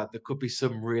all out, there could be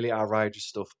some really outrageous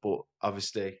stuff. But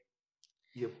obviously,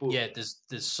 yeah,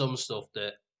 there's some stuff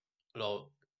that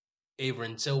either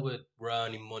until we're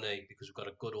earning money because we've got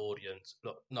a good audience,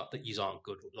 not that you aren't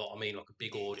good, I mean like a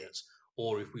big audience,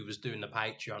 or if we was doing the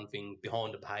Patreon thing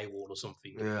behind the paywall or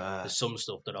something, there's some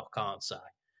stuff that I can't say.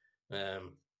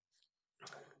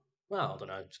 Well, I don't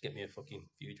know, just get me a fucking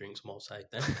few drinks more safe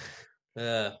then.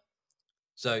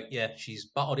 So yeah,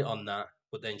 she's battled it on that,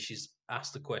 but then she's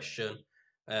asked the question.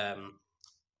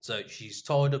 So she's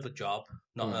tired of a job,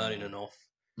 not earning enough.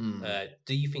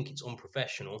 Do you think it's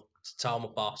unprofessional to tell my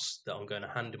boss that I'm going to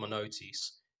hand him a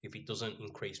notice if he doesn't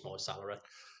increase my salary?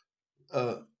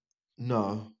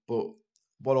 No, but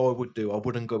what I would do, I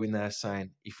wouldn't go in there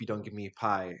saying, if you don't give me a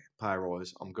pay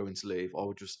rise, I'm going to leave. I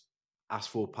would just ask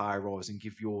for a pay rise and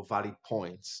give your valid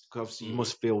points. Because obviously you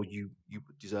must feel you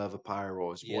deserve a pay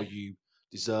rise, Yeah. or you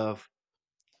deserve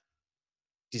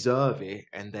it,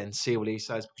 and then see what he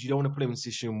says. Because you don't want to put him in a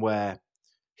position where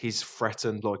he's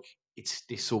threatened, like it's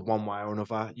this or one way or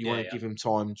another. You want to give him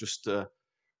time just to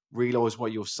realise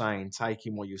what you're saying, take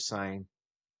in what you're saying.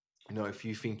 If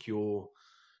you think you're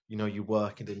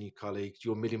working than your colleagues,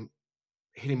 you're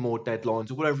hitting more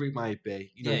deadlines or whatever it may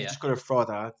be. You just got to throw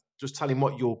that out. Just tell him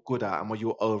what you're good at and what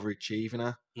you're overachieving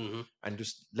at, and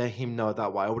just let him know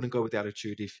that way. I wouldn't go with the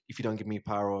attitude, if you don't give me a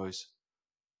pay rise,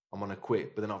 I'm gonna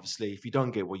quit. But then obviously, if you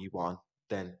don't get what you want,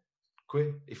 then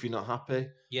quit. If you're not happy,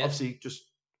 obviously just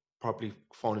probably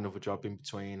find another job in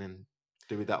between and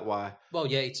do it that way. Well,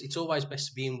 yeah, it's always best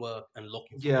to be in work and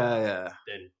looking for work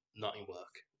than not in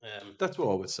work. That's what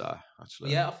I would say,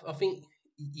 actually. Yeah, I think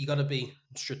you got to be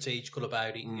strategical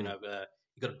about it. You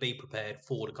got to be prepared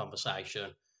for the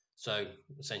conversation. So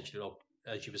essentially,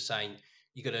 as you were saying,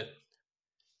 you got to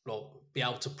be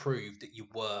able to prove that you're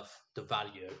worth the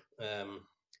value.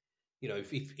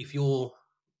 If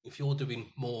you're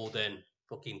doing more than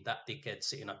fucking that dickhead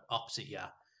sitting opposite you,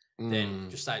 then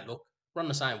just say, look, we're on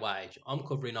the same wage. I'm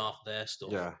covering half of their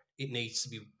stuff. Yeah. It needs to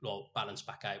be balanced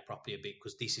back out properly a bit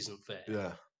because this isn't fair.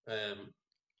 Yeah.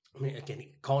 I mean, again,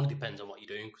 it kind of depends on what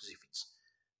you're doing because if it's,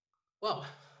 well,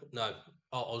 no,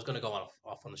 I was going to go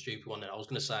off on the stupid one. Then I was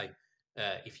going to say,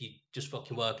 if you just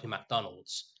fucking work in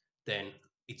McDonald's, then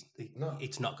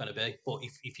it's not going to be. But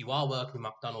if you are working in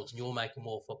McDonald's and you're making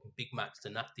more fucking Big Macs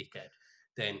than that dickhead,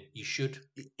 then you should.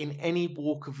 In any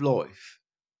walk of life,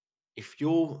 if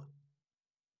you're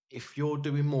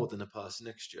doing more than the person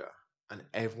next year and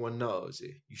everyone knows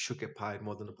it, you should get paid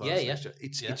more than the person next year.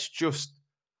 It's just,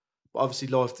 but obviously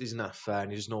life isn't that fair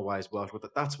and it doesn't always work.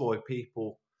 But that's why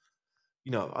people,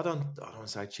 I don't want to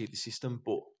say cheat the system,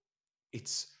 but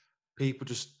it's people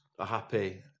just are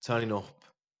happy turning up,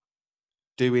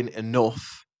 doing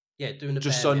enough, doing the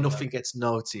just bare so minimum. nothing gets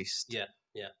noticed. Yeah.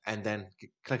 And then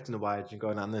collecting the wage and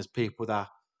going out. And there's people that,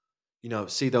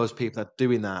 see those people that are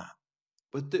doing that,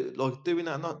 but doing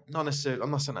that, not necessarily.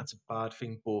 I'm not saying that's a bad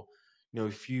thing, but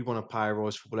if you want to pay a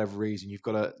rise for whatever reason, you've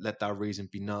got to let that reason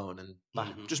be known and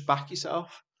just back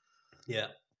yourself. Yeah.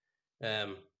 I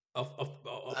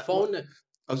found that.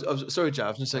 I was sorry, Jav, I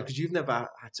was going to say, because you've never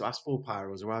had to ask for pay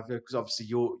rise, or have you? Because obviously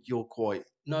you're quite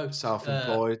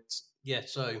self-employed. Yeah,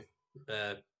 so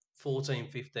 14,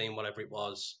 15, whatever it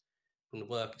was, from the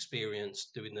work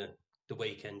experience, doing the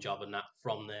weekend job and that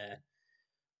from there.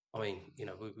 I mean,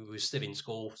 we were still in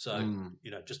school, so,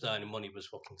 just earning money was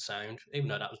fucking sound, even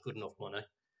though that was good enough money.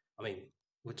 I mean,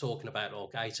 we're talking about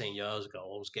 18 years ago,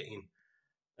 I was getting,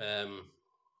 I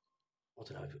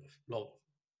don't know,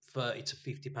 30 to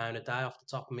 £50 a day off the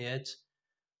top of my head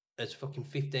as a fucking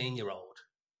 15-year-old.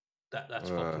 that's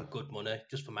fucking good money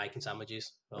just for making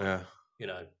sandwiches. Like, Yeah. you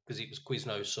know, because it was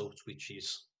Quiznos subs, which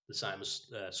is the same as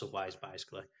Subway's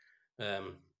basically.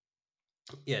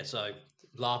 Yeah, so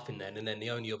laughing then, and then the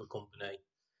only other company,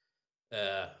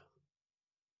 uh,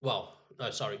 well, no,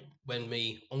 sorry, when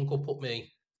me uncle put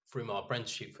me through my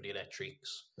apprenticeship for the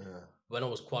electrics, Yeah. when I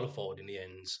was qualified in the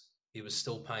end, he was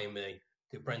still paying me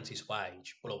the apprentice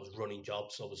wage, but I was running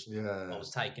jobs. I Yeah.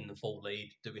 was taking the full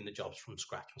lead, doing the jobs from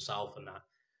scratch myself and that.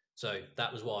 So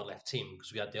that was why I left him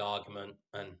because we had the argument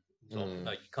and like,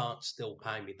 no, you can't still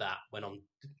pay me that when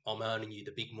I'm earning you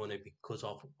the big money because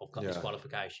I've got this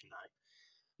qualification now.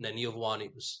 And then the other one,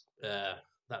 it was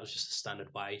that was just a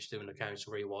standard wage doing accounts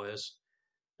rewires.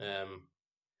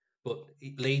 But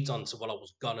it leads on to what I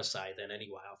was gonna say then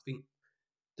anyway. I think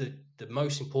the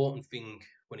most important thing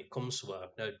when it comes to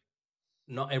work, now,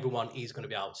 not everyone is going to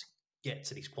be able to get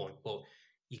to this point, but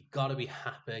you got to be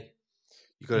happy.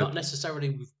 You got Not necessarily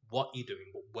with what you're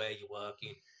doing, but where you're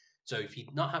working. So if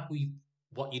you're not happy with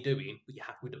what you're doing, but you're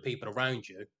happy with the people around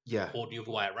you, or the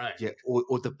other way around,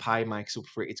 or the pay makes up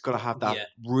for it. It's got to have that Yeah.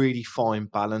 really fine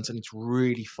balance, and it's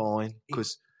really fine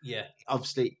because yeah,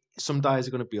 obviously some days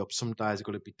are going to be up, some days are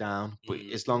going to be down. But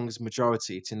as long as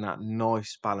majority, it's in that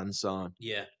nice balance zone.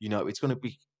 yeah. You know, it's going to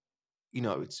be. You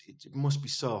know, it must be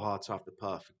so hard to have the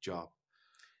perfect job.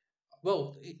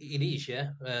 Well, it is,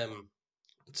 yeah.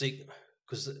 See,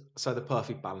 because So the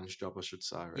perfect balance job, I should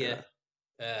say. Really.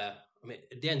 yeah. I mean,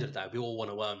 at the end of the day, we all want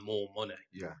to earn more money.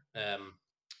 Yeah.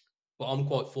 But I'm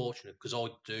quite fortunate because I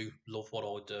do love what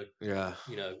I do. Yeah.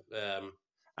 You know,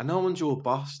 And no one's your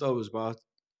boss though, as well.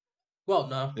 well,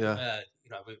 no, Yeah.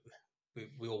 you know,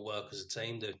 we all work as a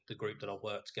team. The group that I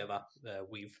work together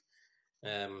with,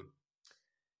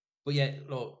 but yeah,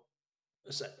 look,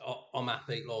 so I'm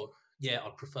happy. Like, yeah,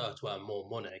 I'd prefer to earn more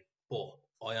money, but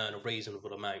I earn a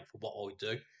reasonable amount for what I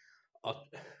do.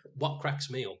 What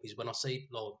cracks me up is when I see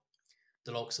like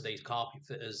the likes of these carpet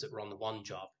fitters that were on the one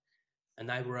job, and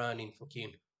they were earning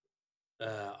fucking,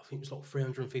 I think it was like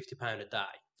 £350 a day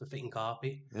for fitting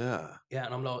carpet. Yeah. Yeah,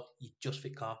 and I'm like, you just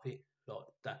fit carpet, like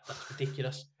that's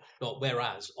ridiculous. Like,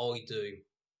 whereas I do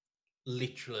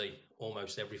literally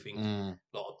almost everything.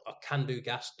 Like, I can do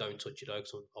gas, don't touch it though,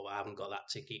 because I haven't got that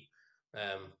ticket.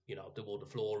 You know, do all the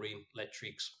flooring,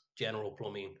 electrics, general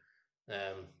plumbing.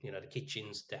 You know, the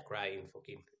kitchens, decorating,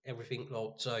 fucking everything.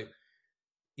 Like, so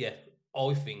yeah,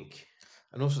 I think.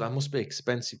 And also, that must be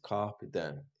expensive carpet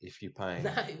then, if you're paying.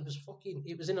 Nah,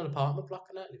 it was in an apartment block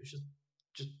and that. It was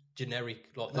just generic,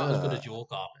 like not as good as your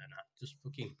carpet and that. Just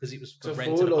fucking because it was for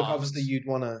rented apartments. Obviously, you'd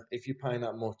want to, if you're paying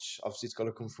that much, obviously it's got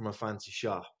to come from a fancy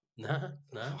shop. Nah.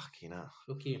 Fucking hell.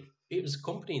 Fucking, it was a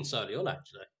company in Solihull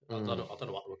actually. I don't know what they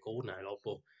were called now, like,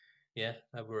 but yeah,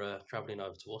 they were travelling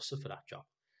over to Worcester for that job.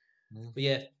 But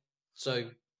yeah, so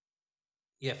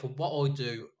yeah, for what I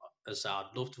do, as I said,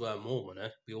 I'd love to earn more money.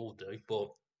 We all do, but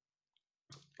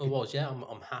otherwise, yeah,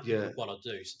 I'm happy with what I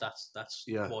do. So that's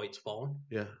why it's fine.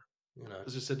 Yeah. You know,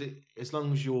 As I said, as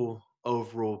long as your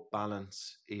overall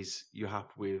balance is you're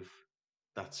happy with,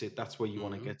 that's it. That's where you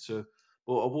want to get to.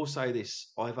 But I will say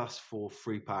this: I've asked for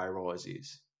 3 pay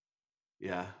rises,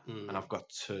 yeah, and I've got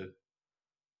 2.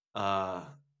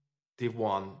 The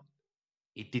one,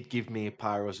 he did give me a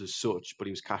pay rise as such, but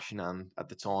he was cash in hand at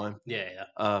the time. Yeah.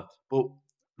 But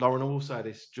Lauren, I will say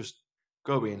this: just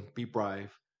go in, be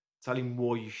brave, tell him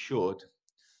what you should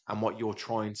and what you're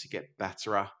trying to get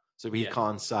better at. So he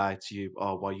can't say to you,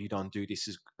 "Oh, well, you don't do this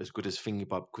as good as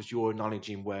Fingerbob," because you're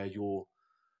acknowledging where you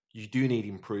do need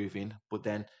improving. But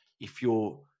then if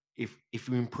you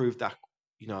improve that,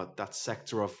 you know, that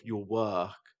sector of your work,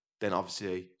 then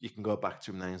obviously you can go back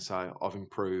to him then and say, "I've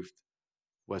improved.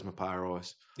 Where's my pay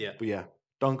rise?" Yeah. But yeah,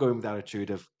 don't go in with the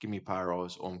attitude of "give me a pay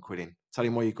rise" or "I'm quitting." Tell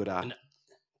him what you're good at. And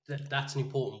that's an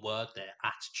important word there,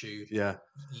 attitude. Yeah.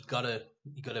 You gotta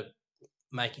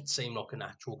make it seem like a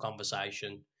natural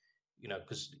conversation, you know,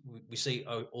 because we see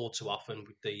all too often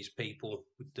with these people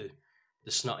with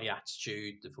the snotty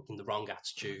attitude, the wrong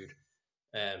attitude.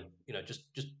 You know, just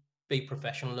be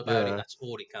professional about it. That's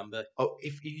all it can be. Oh,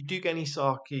 if you do get any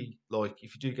sarky, like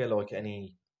if you do get like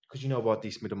any, because you know what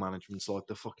these middle management's like,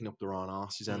 they're fucking up their own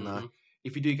asses, and that.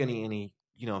 If you do get any,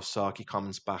 you know, sarky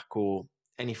comments back or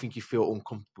anything you feel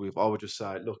uncomfortable with, I would just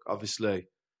say, look, obviously,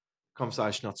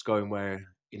 conversation not going where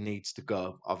it needs to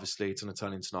go. Obviously, it's going to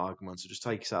turn into an argument. So just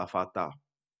take yourself out that,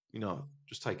 you know,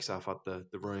 just take yourself out the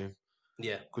room.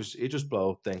 Yeah, because it just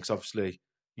blow up then. Because obviously,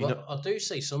 you know, I do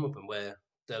see some of them where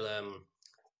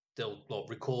they'll like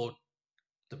record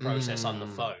the process on the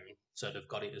phone, so they've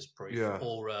got it as proof. Yeah.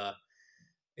 Or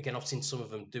again, I've seen some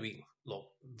of them do it like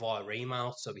via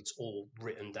email, so it's all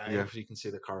written down. Yeah, so you can see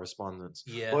the correspondence.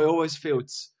 Yeah. But I always feel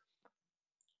it's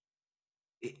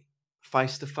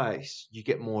face to face, you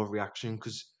get more reaction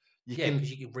because you Yeah, can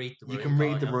because you can read the room. you can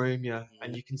read the can't you? room, yeah,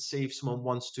 and you can see if someone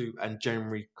wants to and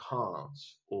generally can't,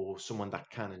 or someone that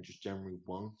can and just generally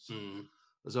won't. Mm.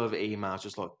 There's over emails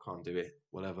just like can't do it,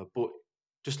 whatever. But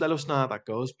just let us know how that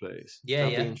goes, please. Yeah,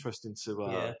 That'd be yeah, interesting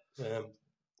to. yeah.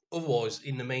 Otherwise,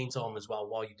 in the meantime, as well,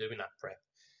 while you're doing that prep,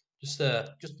 just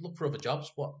look for other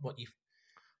jobs. What you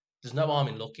There's no harm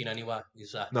in looking anyway.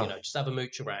 Is that No. just have a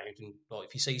mooch around and like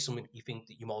if you see something you think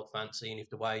that you might fancy and if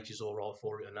the wage is all right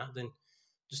for it and that, then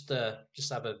just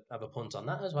have a punt on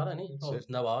that as well. Any That's it.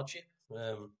 no hardship.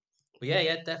 But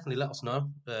yeah, definitely let us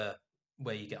know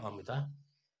where you get on with that.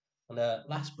 And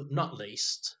last but not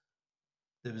least,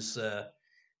 there was the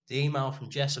email from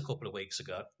Jess a couple of weeks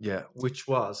ago. Yeah, which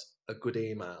was a good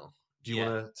email. Do you Yeah.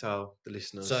 want to tell the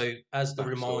listeners? So as the backstory?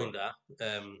 reminder,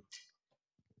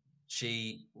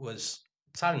 she was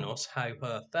telling us how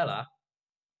her fella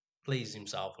pleased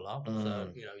himself a lot.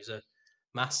 So, he's a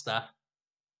master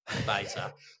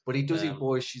debater. But he does it,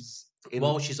 boy. She's in.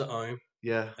 While she's at home.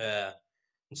 Yeah.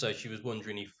 And so she was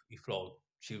wondering if like,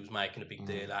 she was making a big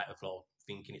deal out of like,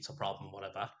 thinking it's a problem,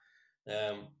 whatever.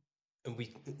 And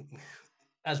we,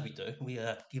 as we do, we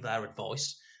give our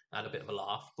advice, had a bit of a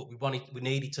laugh, but we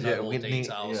needed to know more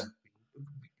details.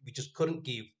 We just couldn't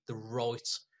give the right,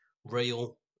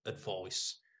 real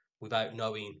advice without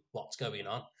knowing what's going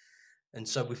on. And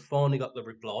so we finally got the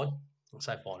reply. I'll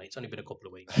say finally, it's only been a couple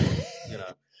of weeks,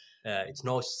 but, it's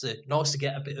nice to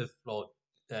get a bit of like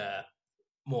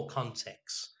more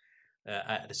context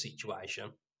out of the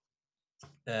situation.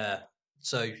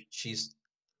 So she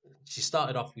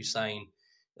started off with saying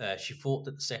she thought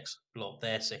that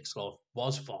their sex life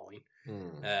was fine.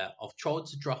 I've tried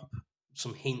to drop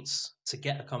some hints to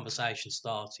get a conversation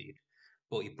started,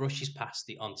 but he brushes past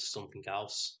it onto something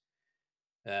else.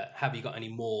 Have you got any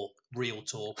more real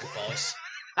talk advice?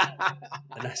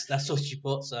 And that's what she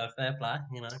put. So fair play,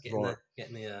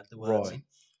 getting the words in.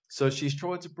 So she's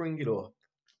tried to bring it up,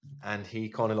 and he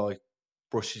kind of like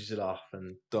brushes it off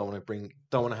and don't want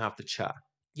to have the chat.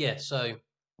 Yeah. So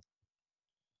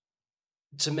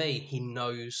to me, he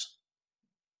knows,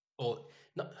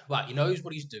 he knows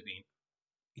what he's doing.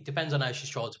 It depends on how she's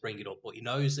trying to bring it up, but he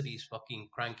knows that he's fucking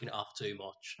cranking it off too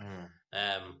much.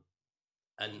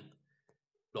 And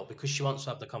look, because she wants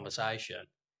to have the conversation,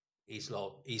 he's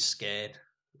scared.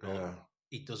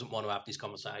 He doesn't want to have this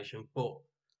conversation, but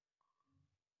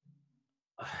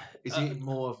is it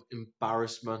more of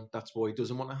embarrassment? That's why he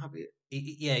doesn't want to have it.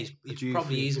 He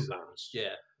probably is embarrassed.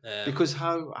 Yeah, because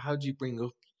how do you bring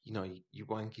up? You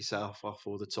wank yourself off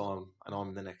all the time, and I'm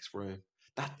in the next room.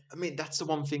 That's the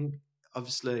one thing,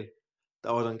 obviously,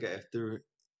 that I don't get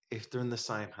if they're in the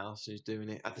same house who's doing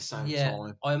it at the same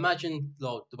time. I imagine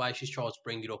like the way she's trying to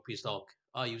bring it up is like,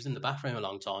 oh, you was in the bathroom a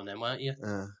long time then, weren't you?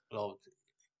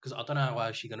 Because I don't know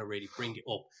how she's gonna really bring it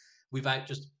up without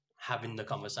just having the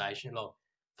conversation. Like,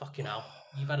 fucking hell,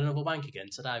 you've had another wank again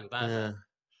today without her.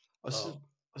 I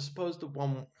suppose the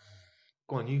one.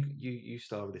 Go on, you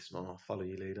start with this one. I'll follow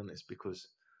your lead on this because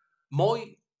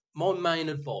my main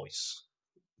advice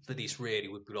for this really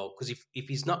would be like, because if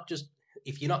you're not just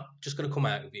going to come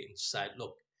out of it and say,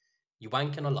 look, you're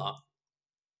wanking a lot.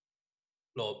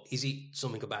 Like, is it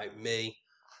something about me?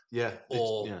 Yeah.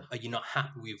 Or are you not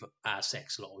happy with our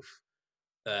sex life?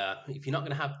 If you're not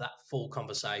going to have that full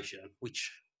conversation, which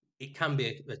it can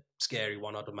be a scary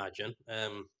one, I'd imagine.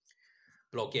 But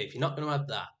like, if you're not going to have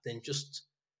that, then just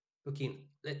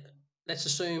let's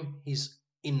assume he's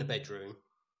in the bedroom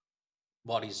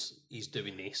while he's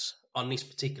doing this on this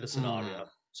particular scenario.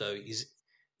 So he's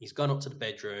gone up to the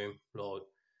bedroom, like,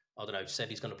 I don't know, said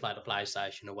he's going to play the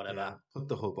PlayStation or whatever. Yeah, put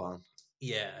the hub on.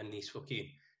 Yeah, and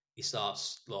he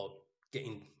starts like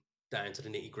getting down to the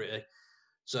nitty gritty.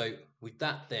 So with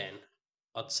that, then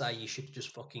I'd say you should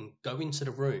just fucking go into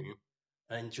the room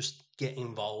and just get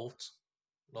involved.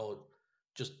 Like,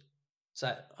 just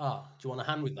say, do you want a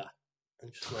hand with that?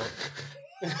 And just like,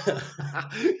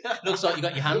 looks like you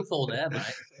got your hand full there,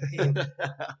 mate.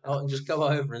 And just go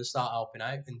over and start helping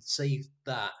out and see if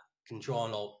that can try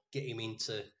and like get him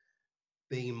into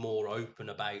being more open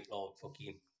about like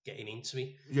fucking getting into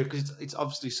it. Yeah, because it's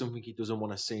obviously something he doesn't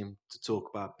want to seem to talk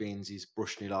about. Beans, he's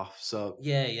brushing it off. So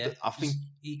yeah, I think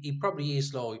he probably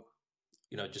is like,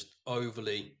 just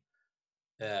overly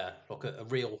like a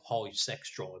real high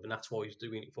sex drive, and that's why he's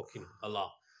doing it fucking a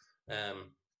lot.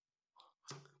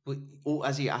 But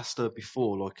as he asked her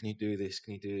before, like, can you do this?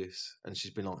 Can you do this? And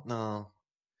she's been like, no.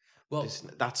 Well,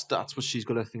 that's what she's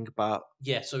got to think about.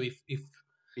 Yeah. So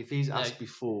if he's asked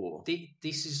before,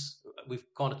 this is, we've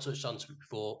kind of touched on it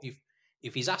before.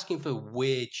 If he's asking for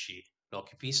weird shit,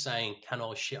 like if he's saying, "Can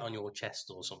I shit on your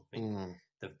chest" or something,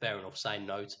 then fair enough, say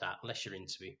no to that unless you're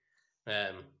into it.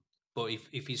 But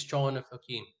if he's trying to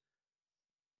fucking,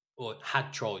 or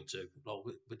had tried to, like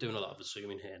we're doing a lot of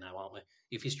assuming here now, aren't we?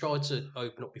 If he's tried to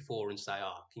open up before and say,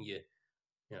 "Oh, can you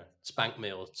spank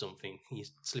me or something," can you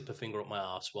slip a finger up my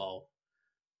ass while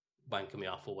wanking me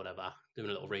off or whatever, doing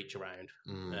a little reach around.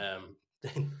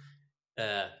 Then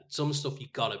some stuff you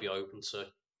gotta be open to.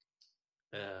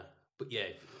 But yeah,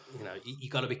 you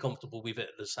gotta be comfortable with it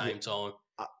at the same time.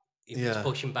 If he's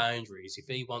pushing boundaries, if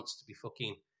he wants to be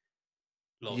fucking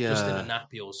just in a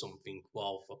nappy or something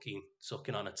while fucking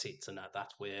sucking on a tit and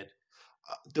that's weird.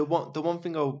 The one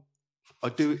thing I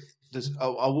do,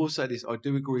 I will say this, I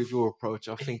do agree with your approach.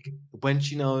 I think when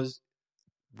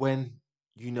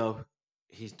you know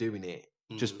he's doing it,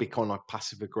 just be kind of like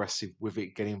passive aggressive with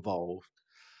it, get involved.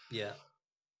 Yeah.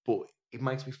 But it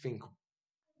makes me think,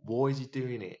 why is he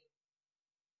doing it?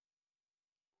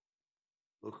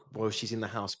 Look, while she's in the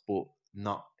house but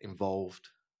not involved.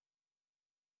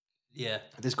 Yeah.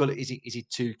 Is he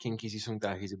too kinky? Is he something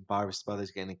that he's embarrassed about?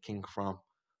 He's getting a kink from.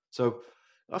 So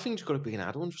I think you've got to be an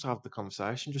adult and just have the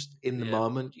conversation, just in the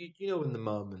moment. In the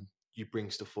moment you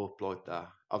bring stuff up like that.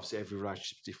 Obviously, every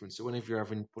relationship's different. So whenever you're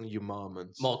having one of your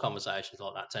moments, more conversations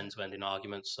like that tend to end in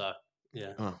arguments. So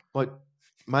yeah, like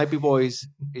maybe boys,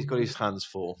 he's got his hands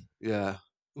full. Yeah,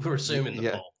 we're assuming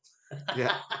the ball.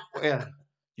 Yeah, yeah.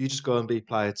 You just go and be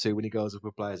player 2 when he goes up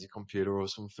and plays a computer or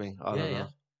something. I don't know.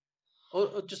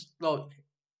 Or just like,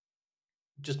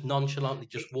 just nonchalantly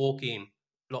just walk in.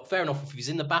 Like, fair enough if he's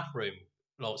in the bathroom,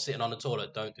 like sitting on the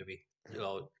toilet, don't do it.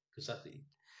 Because that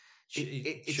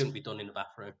it shouldn't be done in the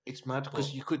bathroom. It's mad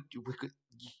because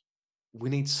we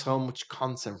need so much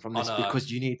content from this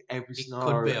because you need every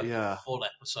scenario. It could be a full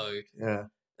episode. Yeah.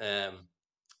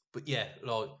 But yeah,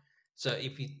 like, so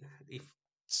if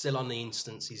still on the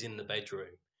instance he's in the bedroom,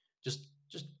 just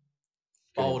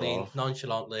bowl in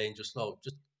nonchalantly and just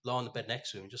lie on the bed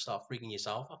next to him and just start freaking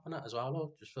yourself up on that as well,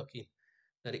 Lord. Just fucking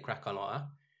let it crack on like that.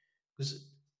 Because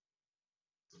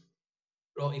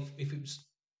if it was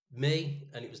me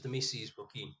and it was the missus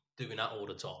fucking doing that all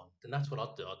the time, then that's what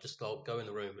I'd do. I'd just go in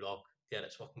the room and be like, yeah,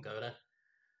 let's fucking go there.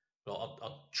 Like,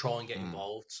 I'd try and get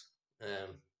involved.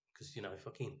 Because,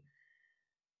 fucking,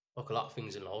 like a lot of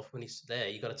things in life, when it's there,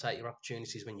 you got to take your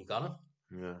opportunities when you got them.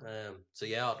 Yeah. So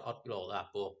yeah, I'd be like that.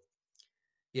 But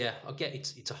yeah, I get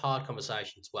it's a hard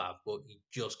conversation to have, but you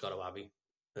just got to have it.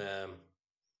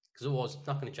 Because otherwise it's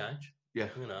not going to change. Yeah,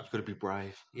 you've got to be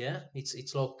brave. Yeah,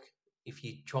 it's like if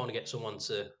you're trying to get someone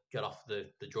to get off the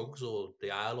drugs or the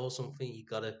ale or something, you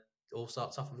got to all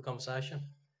start off with a conversation.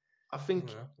 I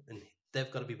think, and they've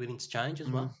got to be willing to change as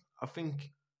well. I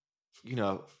think,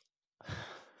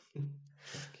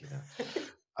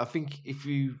 I think if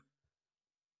you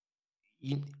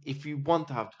want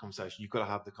to have the conversation, you've got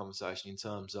to have the conversation in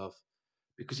terms of,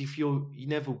 because if you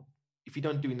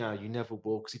don't do it now, you never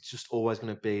will, because it's just always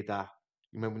going to be that.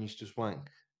 You remember when you used to just wank?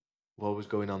 What was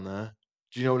going on there?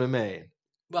 Do you know what I mean?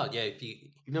 Well, yeah, if you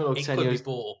like it 10 could years, be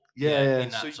brought up, in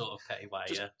that sort of petty way,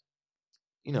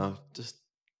 just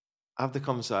have the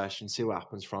conversation, see what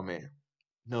happens from it.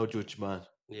 No judgment.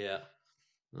 Yeah.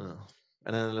 No.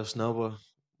 And then let us know what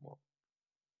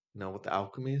the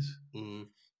outcome is.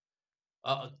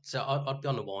 So I'd be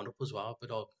on the wind up as well,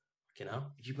 but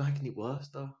you're making it worse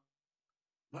though.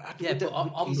 Yeah, but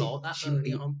I'm like that.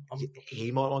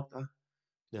 He might like that.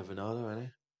 Never know though,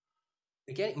 innit?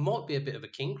 Again, it might be a bit of a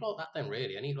kink like that then,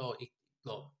 really. Any like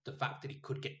the fact that he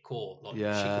could get caught, like she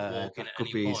could walk in at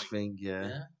any point. His thing,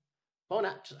 yeah. Why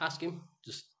not? Just ask him.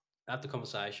 Just have the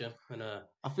conversation. And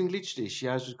I think literally she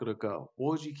has just got to go,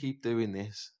 why do you keep doing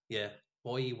this? Yeah.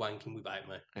 Why are you wanking without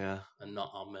me? Yeah. And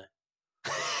not on me?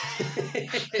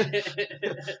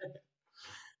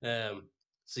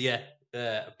 So yeah,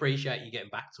 appreciate you getting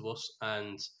back to us,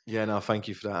 and yeah, no, thank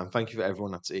you for that, and thank you for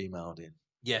everyone that's emailed in.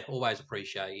 Yeah, always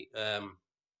appreciate.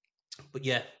 But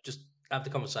yeah, just have the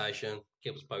conversation,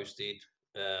 keep us posted.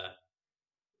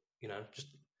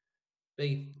 Just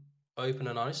be open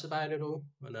and honest about it all,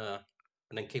 and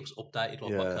then keep us updated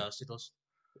like what Kirsty does.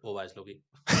 Always love it.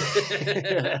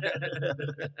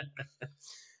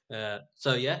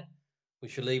 So yeah, we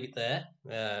should leave it there.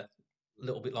 A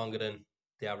little bit longer than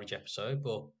the average episode,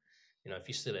 but if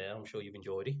you're still here, I'm sure you've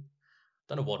enjoyed it.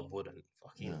 Don't know what wouldn't.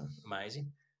 Fucking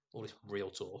amazing. All this real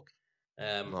talk.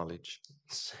 Knowledge.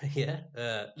 So, yeah.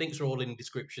 Links are all in the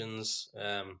descriptions.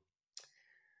 And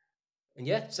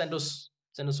yeah, send us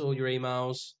all your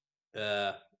emails.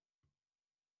 None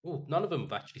of them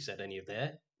have actually said any of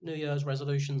their New Year's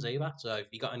resolutions either. So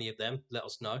if you got any of them, let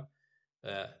us know.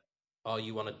 Are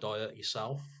you on a diet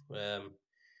yourself?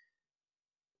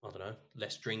 I don't know,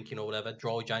 less drinking or whatever.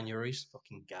 Dry January's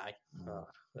fucking gay.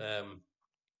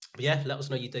 But yeah, let us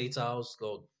know your details.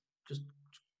 Or just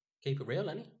keep it real,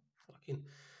 any fucking.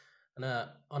 And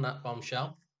on that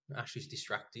bombshell, Ashley's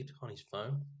distracted on his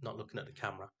phone, not looking at the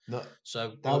camera. No,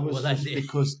 So that was we'll end just it.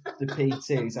 because the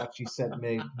PT's actually sent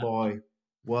me my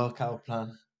workout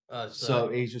plan. So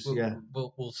he's just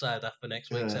We'll say that for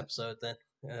next week's episode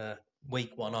then.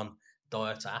 Week 1 on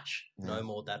Diet Ash. No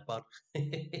more dad bod.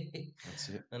 That's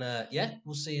it. And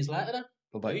we'll see you later then.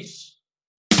 Bye-bye. Peace.